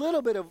least a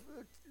little bit of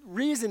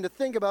reason to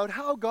think about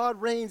how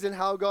God reigns and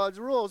how God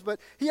rules. But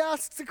he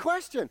asks a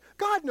question.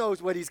 God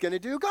knows what he's going to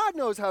do. God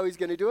knows how he's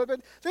going to do it.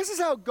 But this is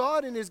how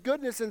God in his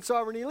goodness and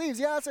sovereignty leads.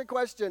 He asks a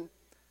question.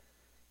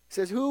 He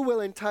says, who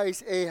will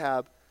entice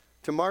Ahab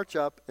to march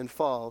up and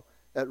fall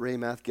at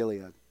Ramoth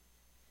Gilead?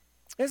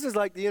 This is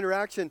like the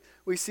interaction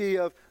we see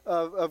of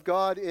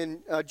God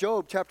in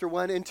Job chapter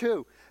 1 and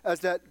 2,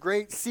 as that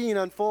great scene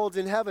unfolds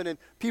in heaven and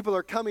people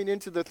are coming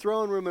into the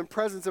throne room and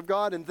presence of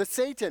God, and the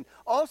Satan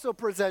also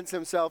presents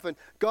himself, and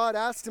God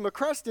asks him a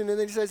question, and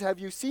then he says, have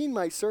you seen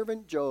my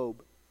servant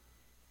Job?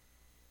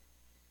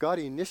 God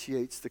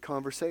initiates the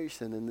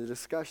conversation and the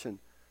discussion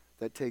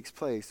that takes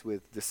place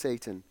with the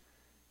Satan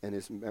and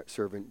his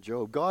servant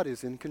Job. God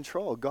is in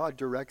control. God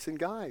directs and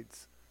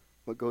guides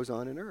what goes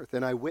on in earth.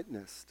 And I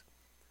witnessed.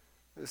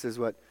 This is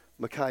what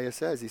Micaiah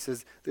says. He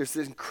says, there's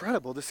this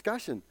incredible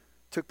discussion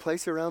took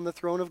place around the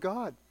throne of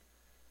God.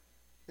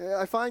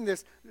 I find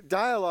this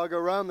dialogue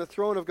around the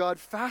throne of God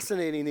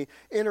fascinating, the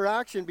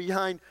interaction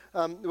behind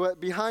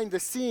the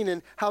scene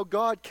and how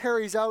God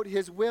carries out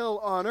his will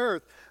on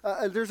earth.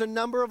 There's a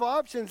number of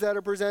options that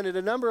are presented.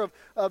 A number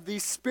of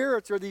these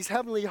spirits or these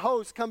heavenly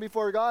hosts come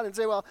before God and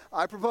say, well,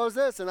 I propose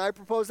this and I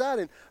propose that.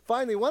 And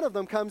finally, one of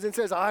them comes and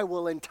says, I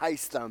will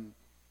entice them.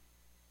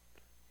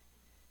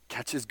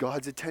 Catches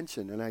God's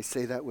attention, and I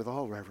say that with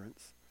all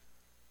reverence.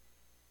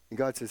 And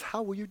God says,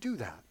 how will you do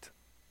that?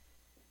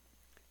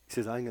 He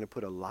says, I'm going to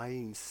put a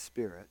lying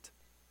spirit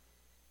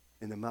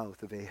in the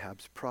mouth of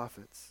Ahab's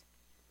prophets.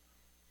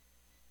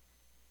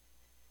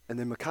 And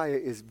then Micaiah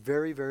is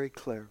very, very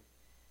clear.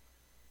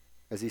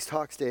 As he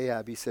talks to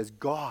Ahab, he says,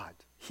 God,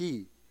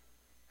 he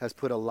has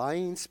put a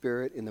lying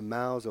spirit in the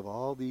mouths of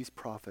all these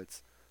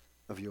prophets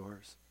of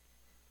yours.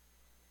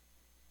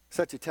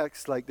 Such a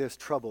text like this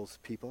troubles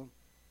people.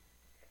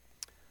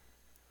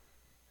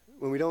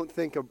 When we don't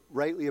think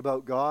rightly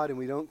about God, and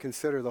we don't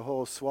consider the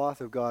whole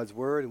swath of God's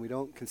word, and we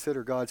don't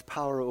consider God's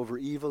power over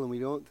evil, and we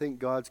don't think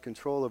God's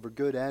control over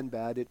good and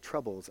bad, it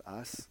troubles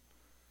us.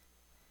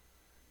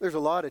 There's a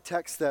lot of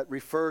texts that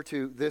refer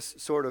to this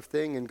sort of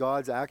thing in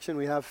God's action.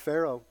 We have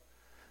Pharaoh.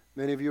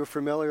 Many of you are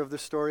familiar with the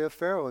story of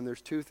Pharaoh, and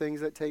there's 2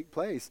 things that take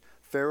place.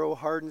 Pharaoh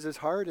hardens his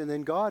heart, and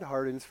then God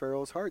hardens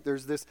Pharaoh's heart.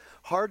 There's this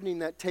hardening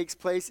that takes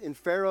place in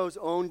Pharaoh's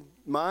own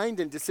mind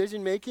and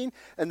decision-making,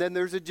 and then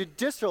there's a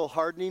judicial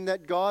hardening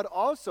that God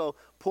also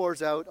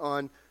pours out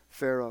on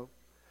Pharaoh.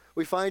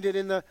 We find it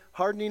in the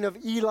hardening of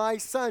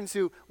Eli's sons,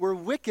 who were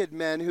wicked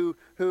men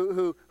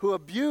who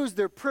abused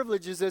their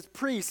privileges as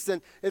priests.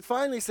 And it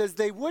finally says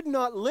they would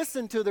not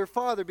listen to their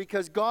father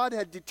because God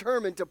had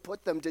determined to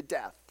put them to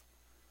death.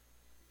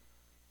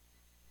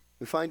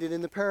 We find it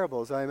in the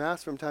parables. I'm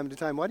asked from time to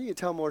time, why don't you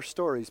tell more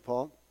stories,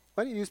 Paul?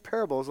 Why don't you use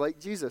parables like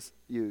Jesus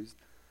used?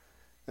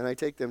 And I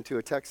take them to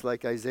a text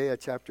like Isaiah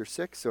chapter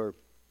 6 or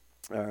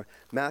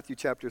Matthew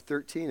chapter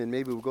 13, and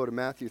maybe we'll go to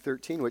Matthew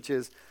 13, which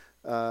is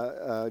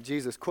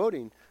Jesus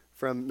quoting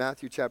from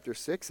Matthew chapter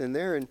 6. And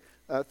there in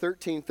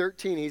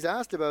 13:13, he's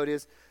asked about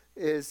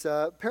is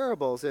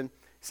parables. And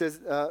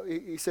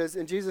he says,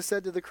 and Jesus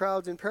said to the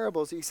crowds in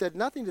parables, he said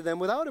nothing to them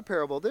without a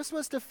parable. This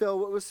was to fill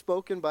what was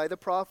spoken by the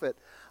prophet.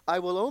 I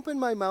will open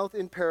my mouth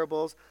in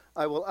parables.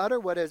 I will utter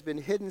what has been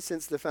hidden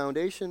since the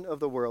foundation of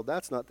the world.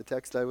 That's not the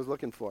text I was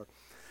looking for.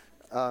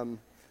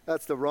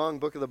 That's the wrong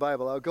book of the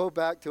Bible. I'll go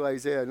back to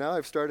Isaiah. Now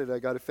I've started, I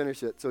got to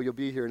finish it, so you'll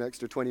be here an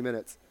extra 20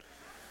 minutes.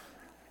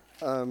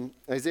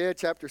 Isaiah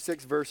chapter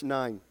 6, verse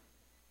 9.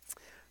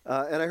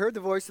 And I heard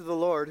the voice of the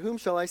Lord, whom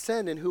shall I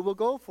send, and who will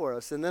go for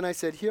us? And then I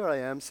said, here I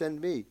am,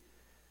 send me.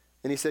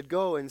 And he said,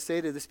 go and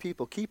say to this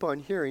people, keep on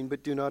hearing,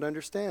 but do not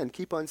understand.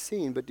 Keep on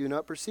seeing, but do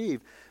not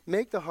perceive.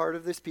 Make the heart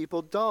of this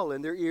people dull,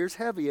 and their ears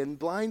heavy, and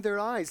blind their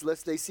eyes,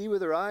 lest they see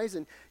with their eyes,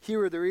 and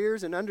hear with their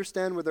ears, and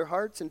understand with their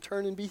hearts, and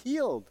turn and be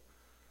healed.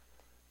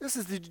 This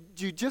is the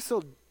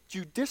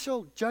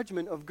judicial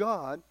judgment of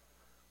God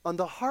on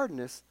the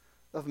hardness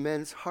of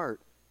men's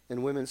heart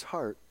and women's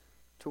heart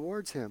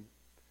towards him.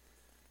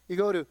 You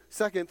go to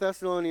 2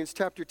 Thessalonians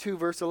chapter 2,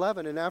 verse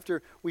 11, and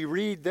after we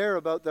read there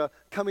about the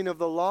coming of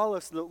the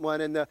lawless one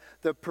and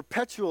the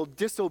perpetual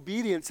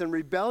disobedience and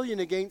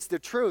rebellion against the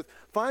truth,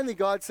 finally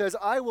God says,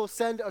 I will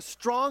send a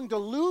strong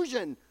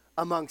delusion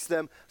amongst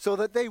them so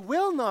that they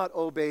will not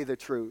obey the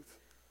truth.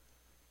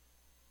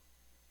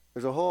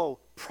 There's a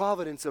whole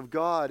providence of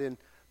God in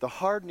the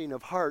hardening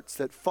of hearts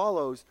that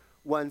follows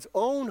one's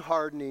own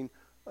hardening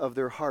of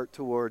their heart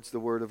towards the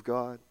Word of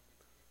God.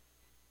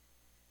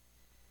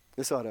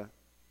 This ought to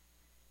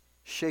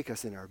shake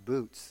us in our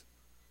boots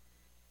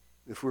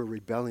if we're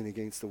rebelling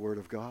against the Word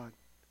of God,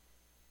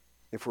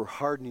 if we're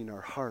hardening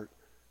our heart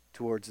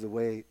towards the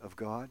way of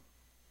God.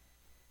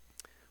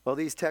 Well,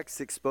 these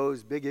texts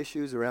expose big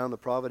issues around the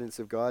providence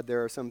of God.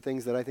 There are some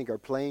things that I think are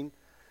plain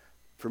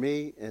for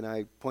me, and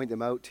I point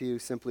them out to you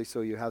simply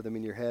so you have them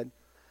in your head.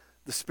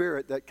 The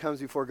spirit that comes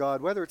before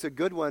God, whether it's a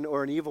good one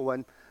or an evil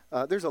one,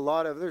 there's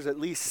at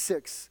least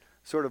 6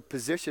 sort of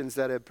positions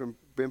that have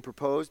been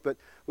proposed, but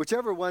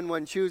whichever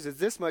one chooses,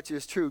 this much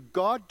is true.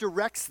 God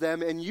directs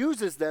them and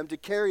uses them to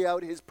carry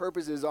out his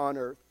purposes on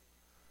earth.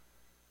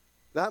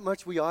 That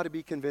much we ought to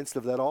be convinced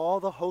of, that all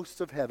the hosts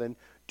of heaven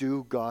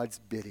do God's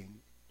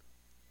bidding,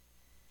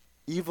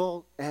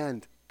 evil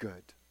and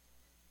good.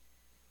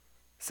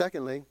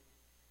 Secondly,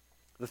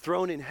 the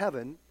throne in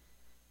heaven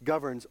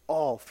governs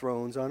all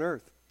thrones on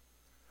earth.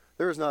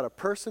 There is not a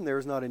person, there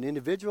is not an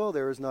individual,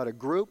 there is not a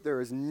group,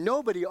 there is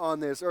nobody on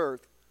this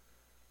earth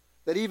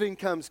that even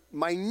comes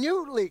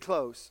minutely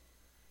close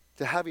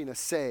to having a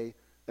say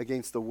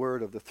against the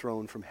word of the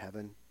throne from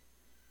heaven.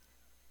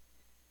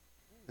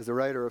 As the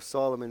writer of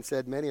Solomon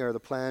said, many are the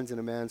plans in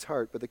a man's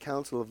heart, but the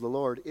counsel of the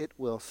Lord, it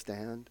will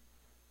stand.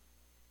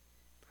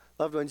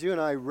 Loved ones, you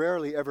and I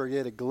rarely ever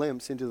get a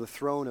glimpse into the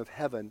throne of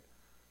heaven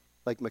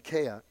like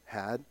Micaiah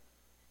had.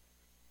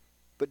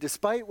 But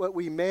despite what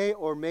we may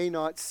or may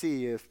not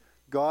see, if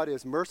God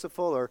is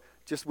merciful or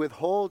just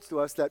withholds to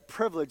us that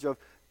privilege of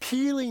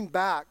peeling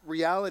back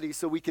reality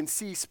so we can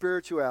see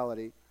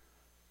spirituality,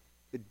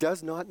 it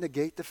does not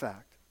negate the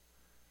fact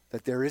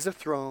that there is a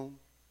throne,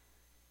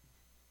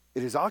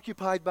 it is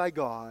occupied by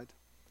God,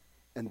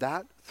 and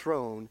that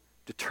throne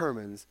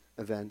determines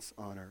events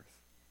on earth.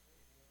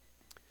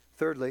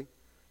 Thirdly,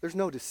 there's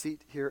no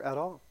deceit here at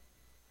all.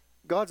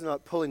 God's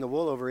not pulling the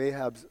wool over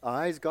Ahab's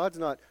eyes. God's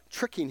not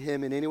tricking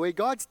him in any way.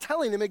 God's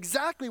telling him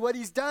exactly what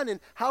he's done and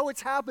how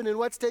it's happened and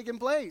what's taken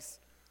place.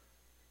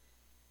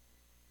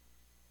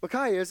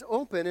 Micaiah is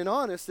open and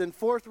honest and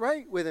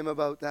forthright with him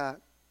about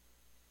that.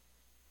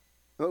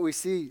 What we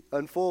see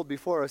unfold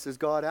before us is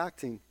God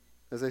acting,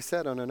 as I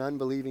said, on an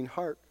unbelieving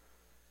heart.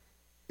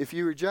 If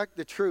you reject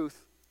the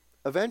truth,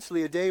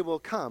 eventually a day will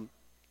come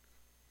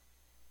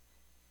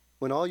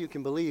when all you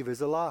can believe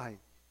is a lie,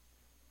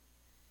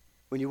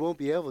 when you won't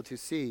be able to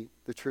see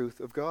the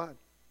truth of God.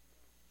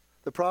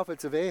 The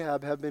prophets of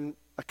Ahab have been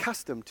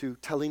accustomed to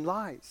telling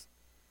lies.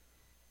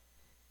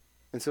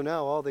 And so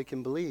now all they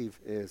can believe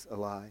is a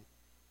lie.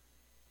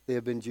 They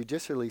have been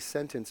judicially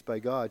sentenced by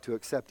God to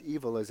accept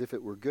evil as if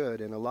it were good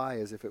and a lie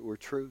as if it were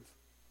truth.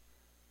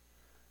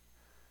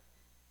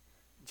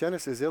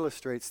 Genesis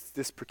illustrates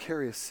this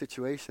precarious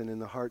situation in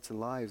the hearts and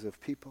lives of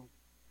people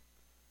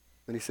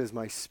when he says,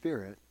 my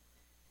spirit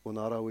will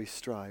not always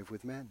strive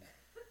with men.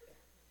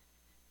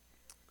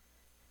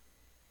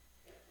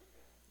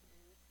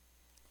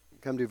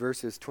 Come to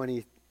verses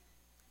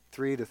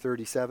 23 to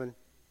 37.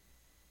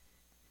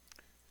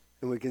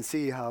 And we can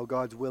see how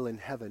God's will in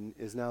heaven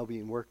is now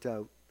being worked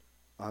out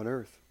on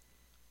earth.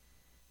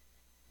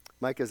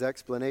 Micah's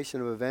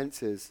explanation of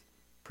events is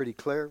pretty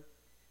clear.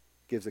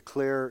 Gives a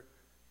clear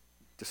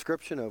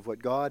description of what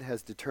God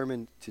has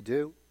determined to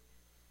do.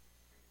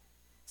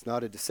 It's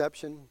not a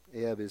deception.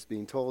 Ahab is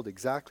being told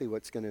exactly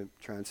what's going to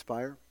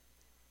transpire.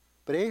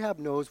 But Ahab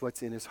knows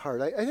what's in his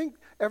heart. I think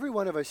every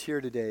one of us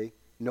here today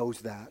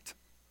knows that.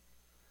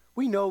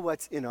 We know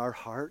what's in our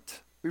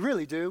heart. We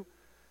really do.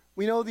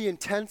 We know the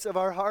intents of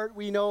our heart.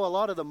 We know a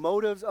lot of the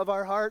motives of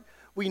our heart.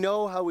 We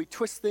know how we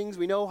twist things.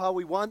 We know how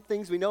we want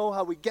things. We know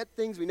how we get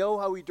things. We know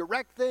how we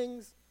direct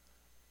things.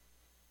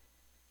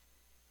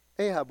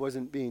 Ahab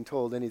wasn't being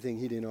told anything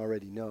he didn't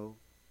already know.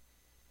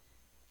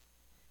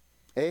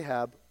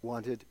 Ahab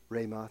wanted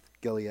Ramoth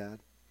Gilead.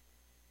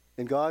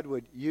 And God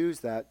would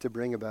use that to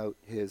bring about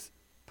his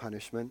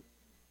punishment.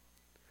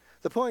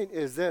 The point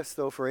is this,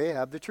 though, for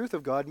Ahab, the truth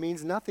of God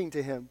means nothing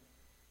to him.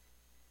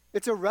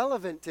 It's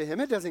irrelevant to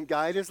him. It doesn't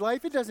guide his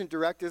life. It doesn't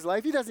direct his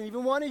life. He doesn't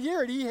even want to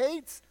hear it. He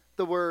hates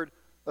the word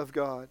of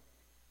God.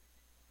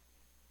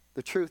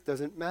 The truth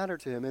doesn't matter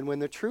to him. And when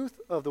the truth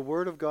of the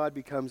word of God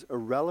becomes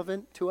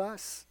irrelevant to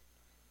us,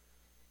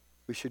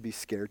 we should be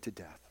scared to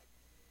death.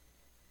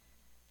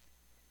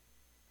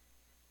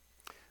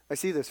 I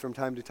see this from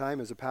time to time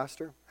as a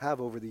pastor,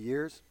 have over the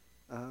years.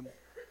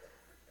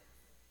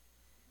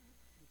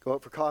 Go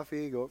out for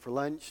coffee, go out for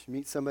lunch,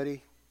 meet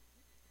somebody.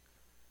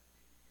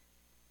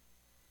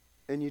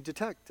 And you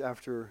detect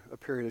after a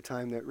period of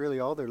time that really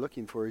all they're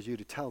looking for is you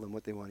to tell them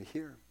what they want to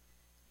hear.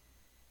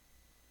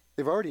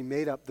 They've already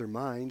made up their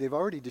mind. They've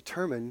already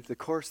determined the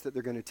course that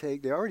they're going to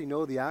take. They already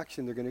know the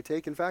action they're going to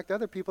take. In fact,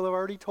 other people have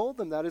already told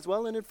them that as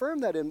well and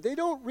affirmed that in them. They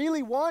don't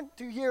really want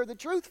to hear the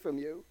truth from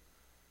you.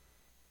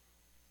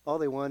 All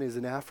they want is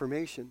an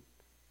affirmation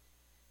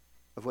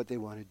of what they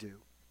want to do.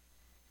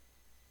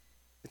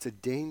 It's a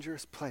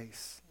dangerous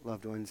place,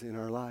 loved ones, in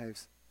our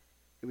lives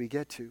that we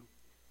get to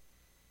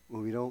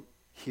when we don't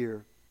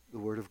hear the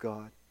word of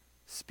God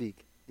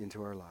speak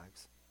into our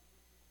lives.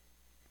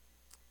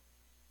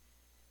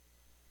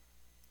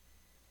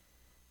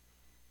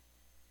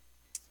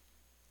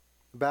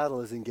 The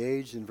battle is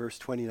engaged in verse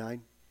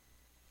 29.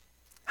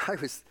 I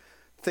was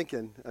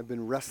thinking, I've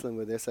been wrestling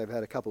with this. I've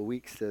had a couple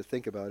weeks to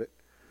think about it.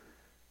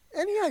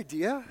 Any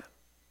idea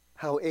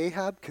how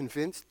Ahab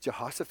convinced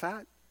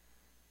Jehoshaphat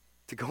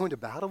to go into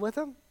battle with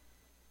him?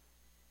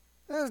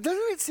 Doesn't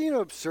it seem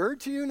absurd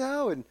to you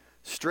now and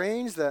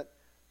strange that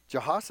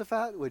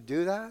Jehoshaphat would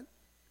do that?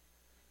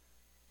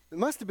 There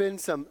must have been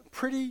some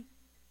pretty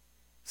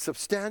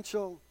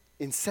substantial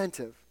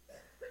incentive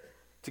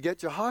to get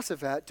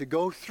Jehoshaphat to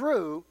go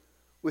through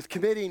with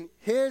committing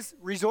his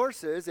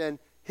resources and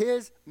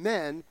his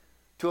men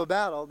to a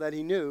battle that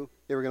he knew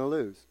they were going to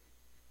lose.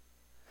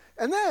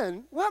 And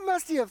then, what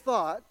must he have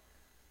thought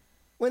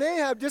when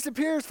Ahab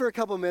disappears for a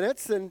couple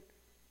minutes and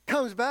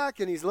comes back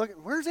and he's looking,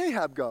 where's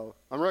Ahab go?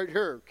 I'm right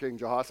here, King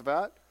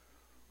Jehoshaphat.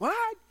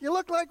 What? You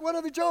look like one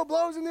of the Joe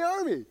Blows in the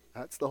army.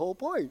 That's the whole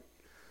point.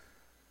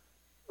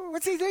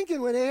 What's he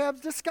thinking when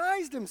Ahab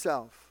disguised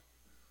himself?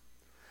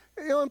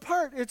 You know, in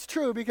part, it's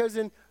true because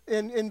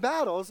in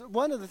battles,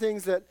 one of the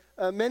things that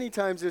many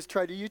times is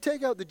you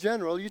take out the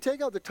general, you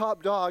take out the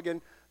top dog,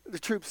 and the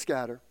troops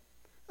scatter.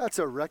 That's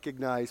a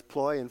recognized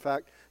ploy. In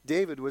fact,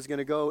 David was going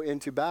to go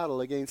into battle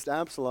against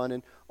Absalom,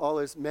 and all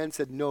his men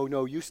said,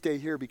 no, you stay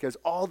here because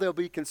all they'll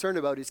be concerned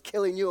about is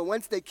killing you, and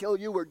once they kill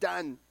you, we're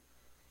done.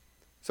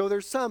 So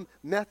there's some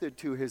method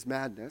to his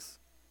madness.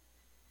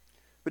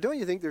 But don't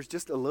you think there's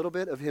just a little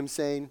bit of him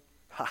saying,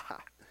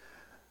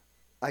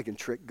 I can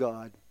trick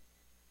God.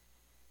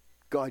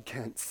 God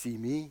can't see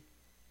me.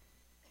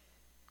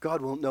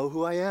 God won't know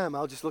who I am.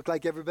 I'll just look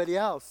like everybody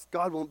else.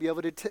 God won't be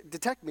able to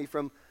detect me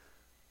from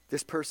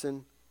this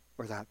person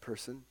or that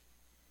person.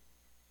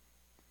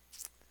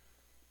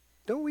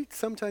 Don't we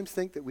sometimes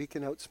think that we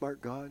can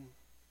outsmart God?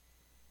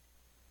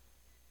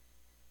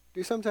 Do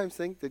you sometimes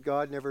think that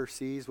God never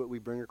sees what we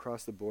bring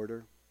across the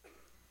border?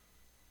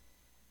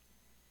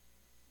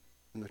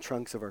 In the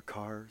trunks of our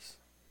cars?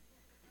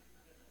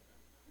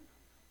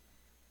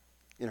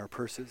 In our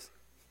purses?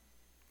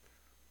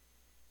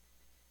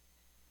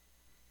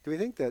 Do we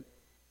think that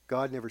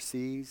God never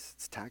sees,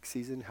 it's tax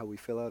season, how we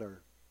fill out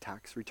our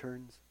tax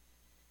returns?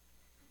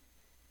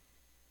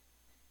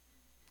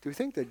 Do we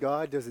think that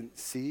God doesn't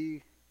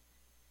see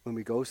when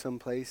we go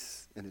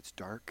someplace and it's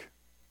dark?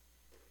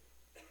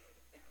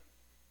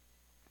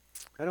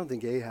 I don't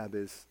think Ahab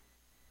is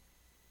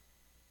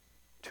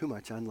too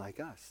much unlike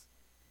us.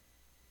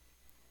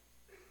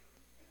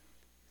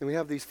 And we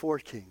have these 4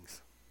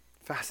 kings.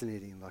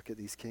 Fascinating look at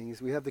these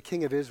kings. We have the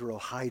king of Israel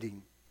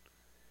hiding.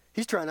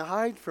 He's trying to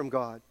hide from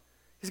God.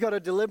 He's got a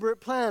deliberate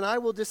plan. I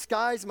will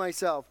disguise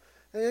myself.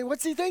 And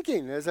what's he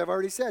thinking? As I've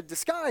already said,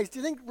 disguise. Do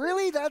you think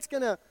really that's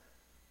going to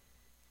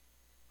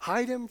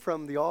hide him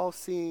from the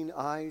all-seeing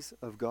eyes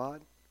of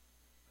God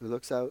who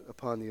looks out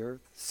upon the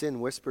earth?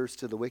 Sin whispers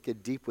to the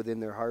wicked deep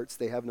within their hearts.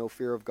 They have no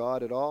fear of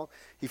God at all.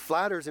 He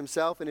flatters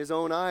himself in his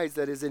own eyes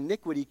that his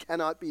iniquity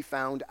cannot be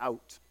found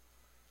out.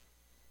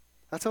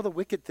 That's how the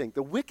wicked think.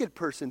 The wicked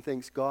person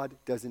thinks God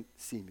doesn't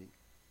see me.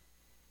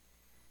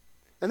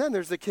 And then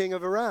there's the king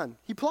of Iran.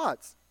 He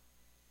plots.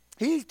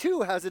 He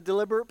too has a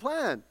deliberate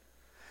plan.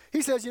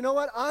 He says, you know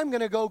what? I'm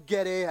going to go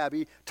get Ahab.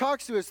 He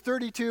talks to his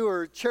 32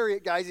 or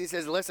chariot guys. He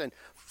says, listen,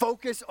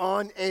 focus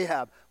on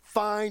Ahab.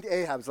 Find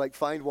Ahab. It's like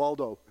find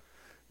Waldo.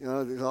 You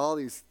know, there's all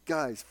these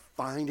guys.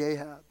 Find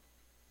Ahab.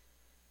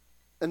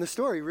 And the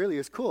story really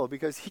is cool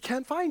because he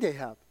can't find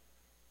Ahab.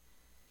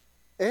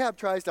 Ahab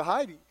tries to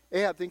hide.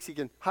 Ahab thinks he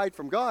can hide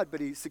from God, but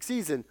he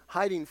succeeds in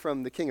hiding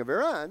from the king of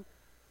Iran.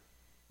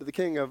 But the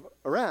king of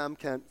Aram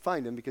can't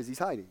find him because he's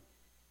hiding.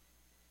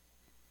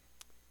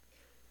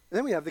 And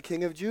then we have the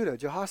king of Judah,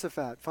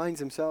 Jehoshaphat, finds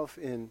himself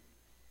in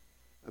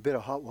a bit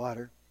of hot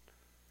water.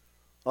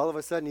 All of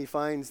a sudden he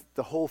finds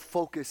the whole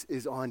focus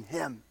is on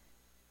him.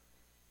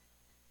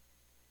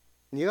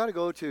 And you got to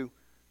go to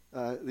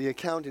the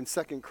account in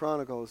 2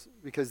 Chronicles,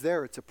 because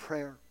there it's a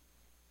prayer.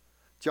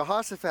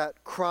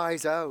 Jehoshaphat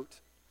cries out.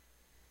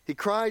 He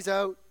cries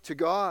out to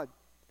God.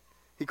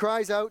 He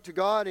cries out to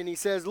God and he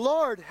says,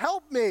 Lord,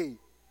 help me.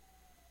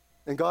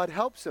 And God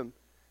helps him.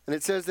 And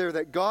it says there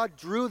that God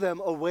drew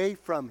them away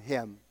from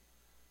him.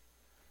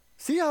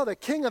 See how the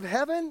King of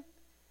heaven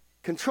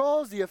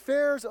controls the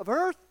affairs of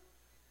earth?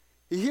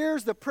 He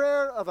hears the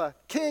prayer of a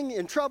king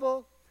in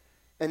trouble,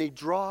 and he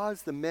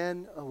draws the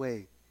men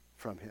away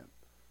from him.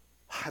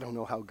 I don't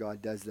know how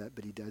God does that,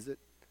 but he does it.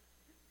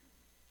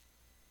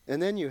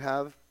 And then you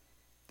have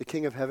the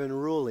King of heaven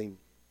ruling.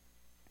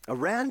 A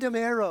random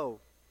arrow.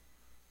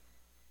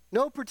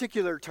 No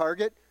particular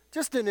target,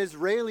 just an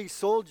Israeli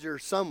soldier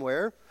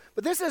somewhere.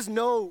 But this is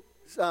no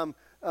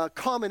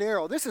common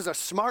arrow. This is a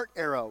smart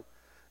arrow.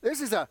 This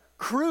is a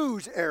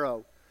cruise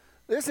arrow.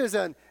 This is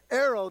an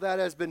arrow that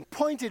has been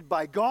pointed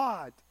by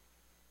God.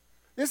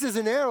 This is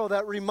an arrow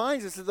that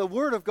reminds us that the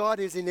Word of God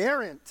is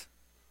inerrant.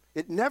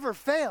 It never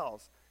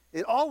fails.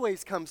 It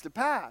always comes to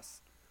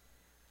pass.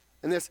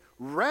 And this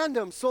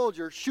random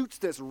soldier shoots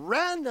this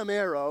random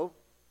arrow,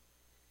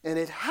 and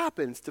it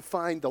happens to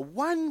find the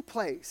one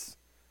place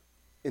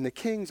in the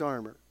king's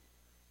armor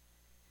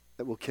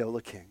that will kill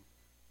the king.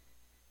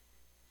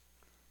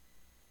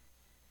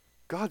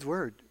 God's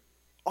Word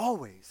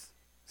always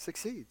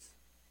succeeds.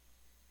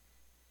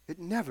 It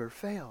never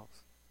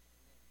fails.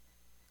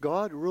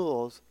 God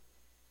rules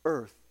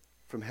earth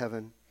from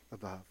heaven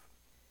above.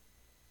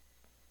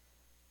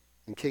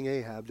 And King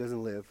Ahab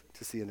doesn't live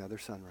to see another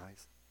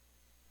sunrise.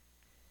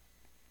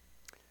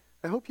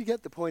 I hope you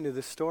get the point of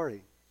this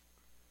story.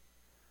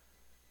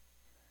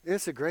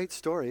 It's a great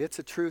story. It's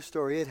a true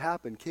story. It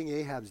happened. King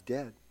Ahab's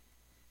dead.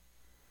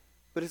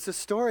 But it's a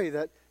story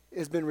that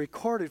has been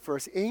recorded for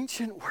us.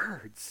 Ancient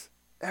words,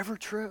 ever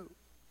true.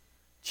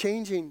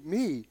 Changing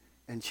me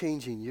and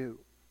changing you.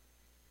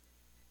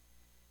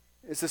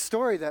 It's a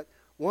story that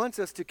wants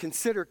us to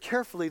consider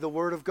carefully the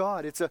Word of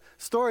God. It's a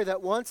story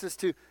that wants us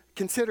to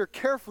consider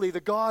carefully the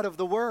God of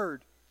the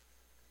Word.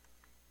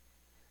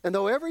 And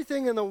though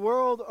everything in the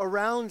world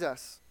around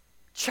us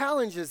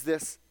challenges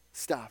this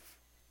stuff,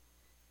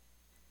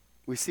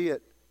 we see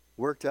it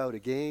worked out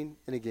again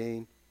and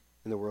again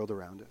in the world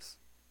around us.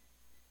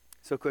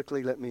 So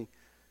quickly, let me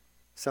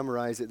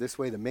summarize it this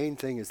way. The main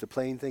thing is the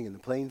plain thing, and the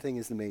plain thing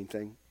is the main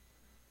thing.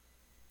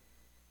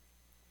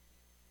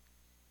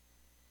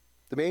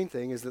 The main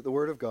thing is that the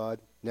Word of God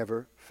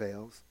never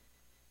fails.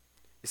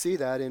 You see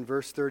that in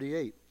verse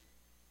 38.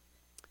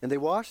 And they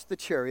washed the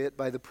chariot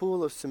by the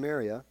pool of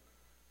Samaria,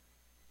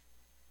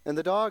 and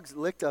the dogs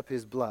licked up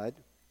his blood,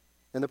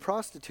 and the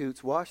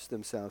prostitutes washed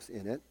themselves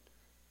in it,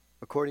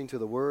 according to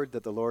the word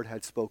that the Lord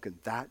had spoken.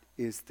 That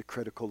is the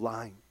critical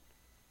line.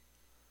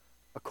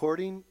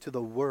 According to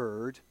the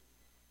word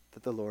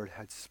that the Lord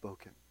had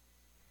spoken.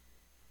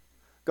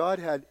 God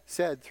had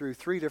said through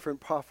 3 different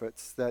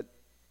prophets that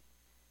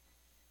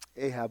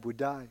Ahab would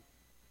die.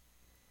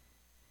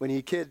 When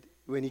he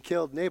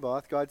killed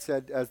Naboth, God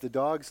said, as the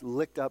dogs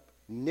licked up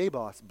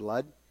Naboth's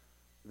blood,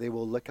 they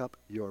will lick up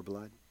your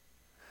blood.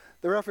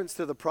 The reference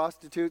to the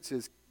prostitutes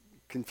is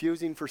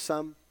confusing for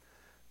some.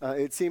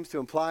 It seems to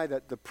imply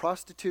that the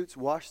prostitutes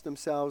washed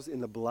themselves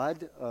in the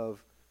blood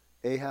of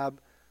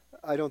Ahab.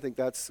 I don't think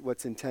that's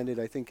what's intended.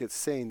 I think it's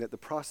saying that the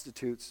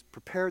prostitutes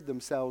prepared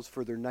themselves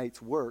for their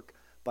night's work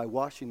by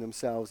washing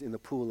themselves in the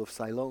pool of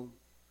Siloam.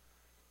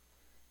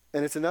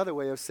 And it's another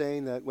way of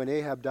saying that when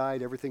Ahab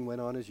died, everything went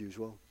on as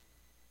usual.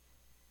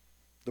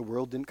 The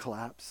world didn't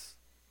collapse.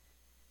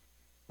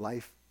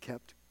 Life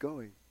kept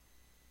going.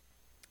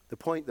 The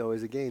point, though,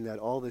 is again that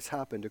all this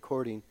happened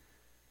according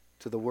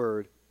to the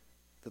word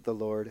that the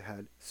Lord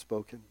had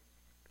spoken.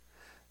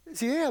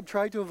 See, Ahab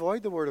tried to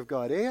avoid the word of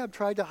God. Ahab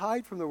tried to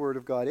hide from the word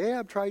of God.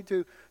 Ahab tried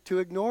to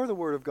ignore the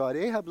word of God.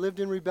 Ahab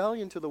lived in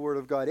rebellion to the word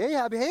of God.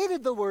 Ahab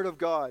hated the word of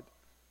God.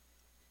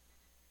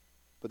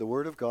 But the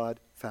word of God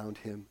found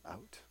him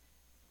out.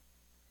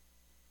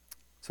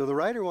 So the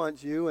writer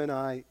wants you and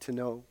I to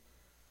know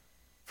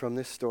from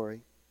this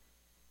story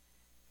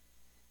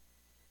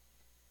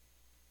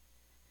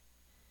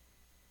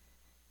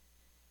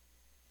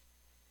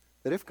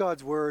that if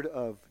God's word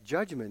of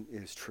judgment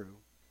is true,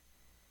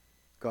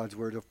 God's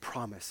word of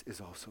promise is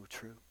also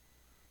true.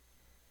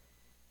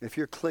 If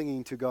you're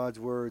clinging to God's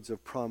words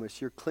of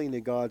promise, you're clinging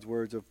to God's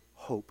words of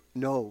hope,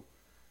 know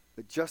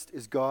that just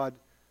as God's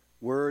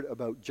word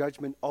about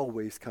judgment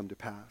always come to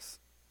pass,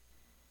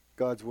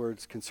 God's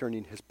words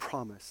concerning his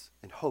promise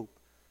and hope,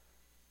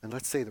 and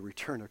let's say the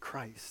return of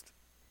Christ,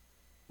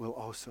 will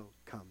also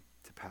come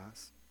to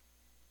pass.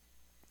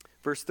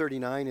 Verse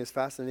 39 is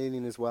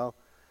fascinating as well.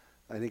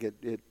 I think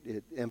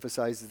it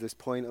emphasizes this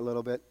point a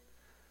little bit.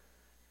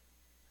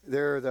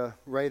 There, the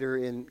writer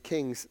in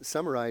Kings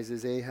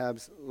summarizes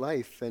Ahab's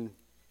life, and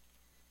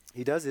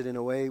he does it in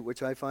a way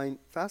which I find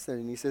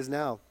fascinating. He says,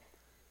 now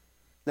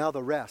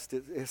the rest.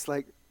 It's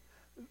like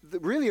the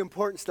really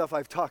important stuff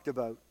I've talked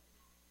about.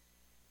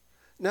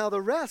 Now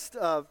the rest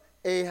of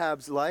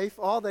Ahab's life,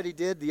 all that he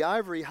did, the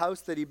ivory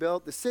house that he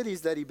built, the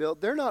cities that he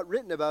built, they're not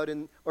written about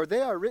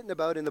they are written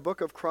about in the book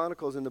of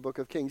Chronicles and the book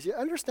of Kings. You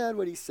understand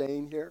what he's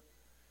saying here?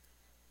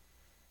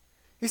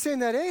 He's saying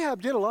that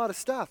Ahab did a lot of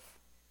stuff.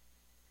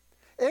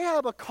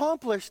 Ahab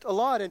accomplished a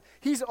lot, and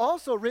he's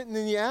also written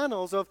in the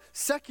annals of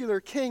secular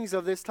kings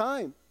of this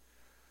time.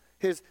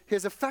 His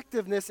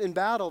effectiveness in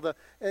battle,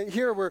 and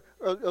here we're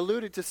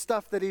alluded to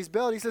stuff that he's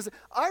built. He says,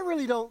 I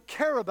really don't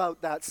care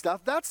about that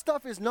stuff. That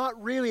stuff is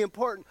not really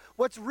important.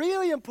 What's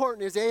really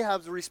important is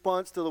Ahab's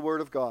response to the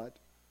word of God.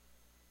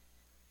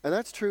 And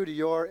that's true to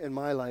your and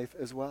my life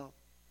as well.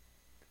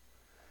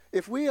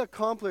 If we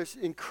accomplish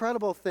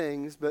incredible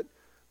things, but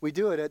we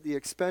do it at the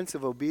expense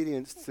of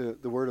obedience to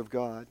the word of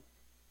God,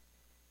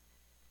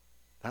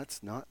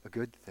 that's not a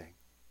good thing.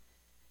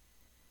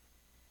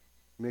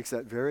 He makes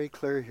that very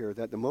clear here,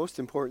 that the most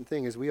important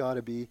thing is we ought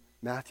to be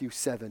Matthew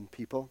 7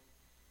 people.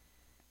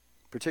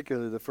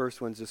 Particularly the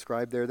first one's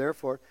described there.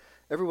 Therefore,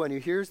 everyone who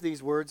hears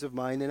these words of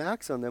mine and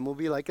acts on them will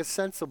be like a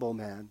sensible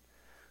man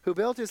who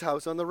built his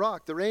house on the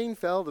rock. The rain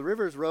fell, the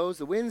rivers rose,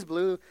 the winds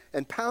blew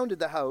and pounded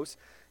the house,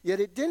 yet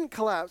it didn't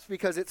collapse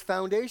because its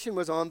foundation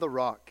was on the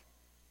rock.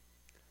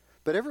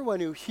 But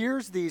everyone who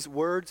hears these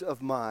words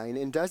of mine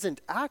and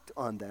doesn't act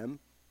on them,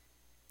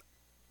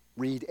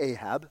 read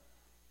Ahab,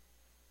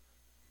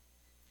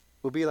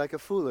 will be like a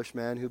foolish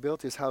man who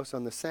built his house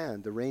on the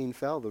sand. The rain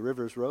fell, the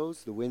rivers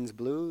rose, the winds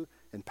blew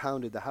and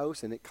pounded the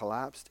house, and it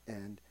collapsed,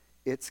 and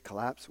its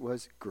collapse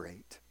was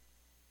great.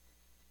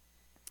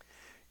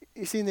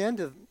 You see, in the end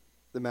of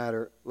the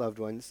matter, loved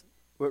ones,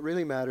 what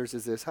really matters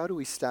is this: how do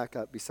we stack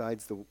up beside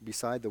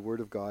the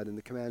Word of God and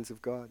the commands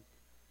of God?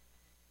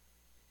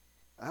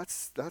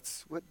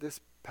 That's what this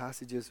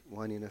passage is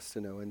wanting us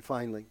to know. And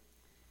finally,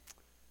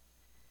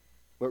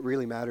 what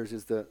really matters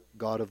is the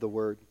God of the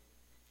Word.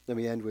 Let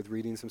me end with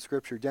reading some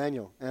scripture.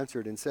 Daniel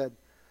answered and said,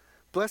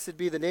 Blessed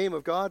be the name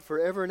of God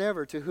forever and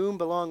ever, to whom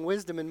belong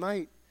wisdom and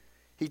might.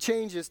 He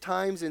changes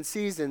times and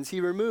seasons.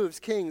 He removes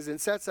kings and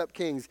sets up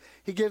kings.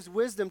 He gives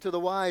wisdom to the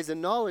wise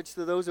and knowledge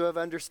to those who have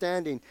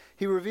understanding.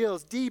 He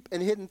reveals deep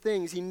and hidden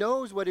things. He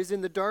knows what is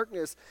in the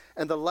darkness,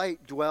 and the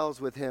light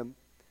dwells with him.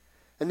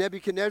 And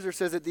Nebuchadnezzar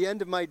says, At the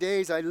end of my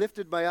days, I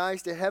lifted my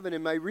eyes to heaven,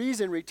 and my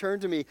reason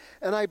returned to me.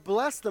 And I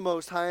blessed the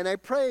Most High, and I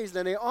praised,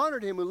 and I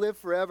honored him who lived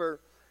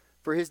forever.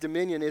 For his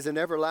dominion is an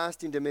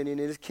everlasting dominion,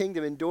 and his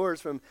kingdom endures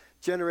from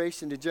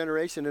generation to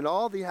generation. And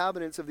all the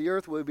inhabitants of the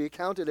earth will be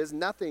accounted as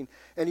nothing.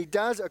 And he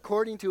does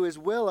according to his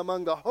will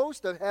among the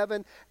host of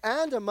heaven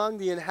and among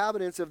the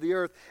inhabitants of the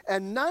earth.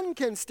 And none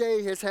can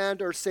stay his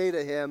hand or say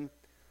to him,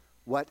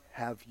 What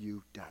have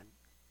you done?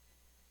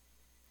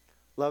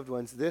 Loved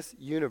ones, this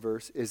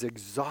universe is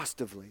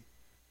exhaustively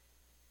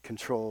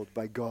controlled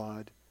by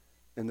God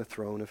and the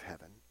throne of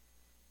heaven.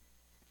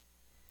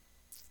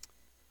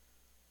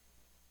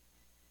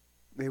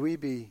 May we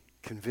be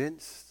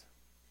convinced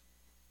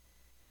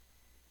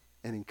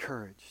and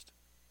encouraged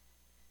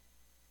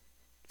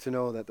to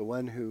know that the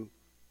one who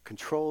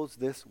controls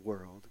this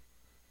world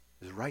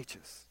is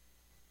righteous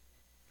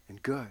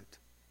and good,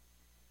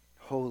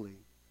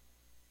 holy,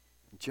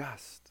 and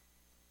just,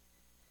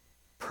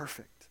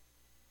 perfect,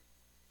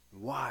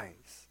 and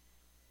wise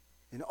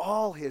in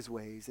all his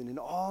ways and in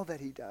all that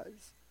he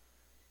does.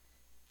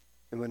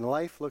 And when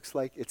life looks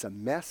like it's a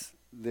mess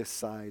this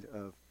side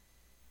of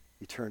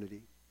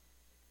eternity,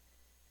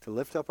 to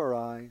lift up our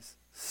eyes,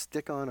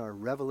 stick on our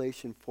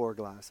Revelation 4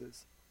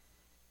 glasses,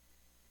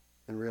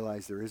 and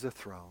realize there is a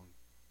throne,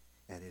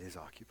 and it is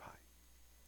occupied.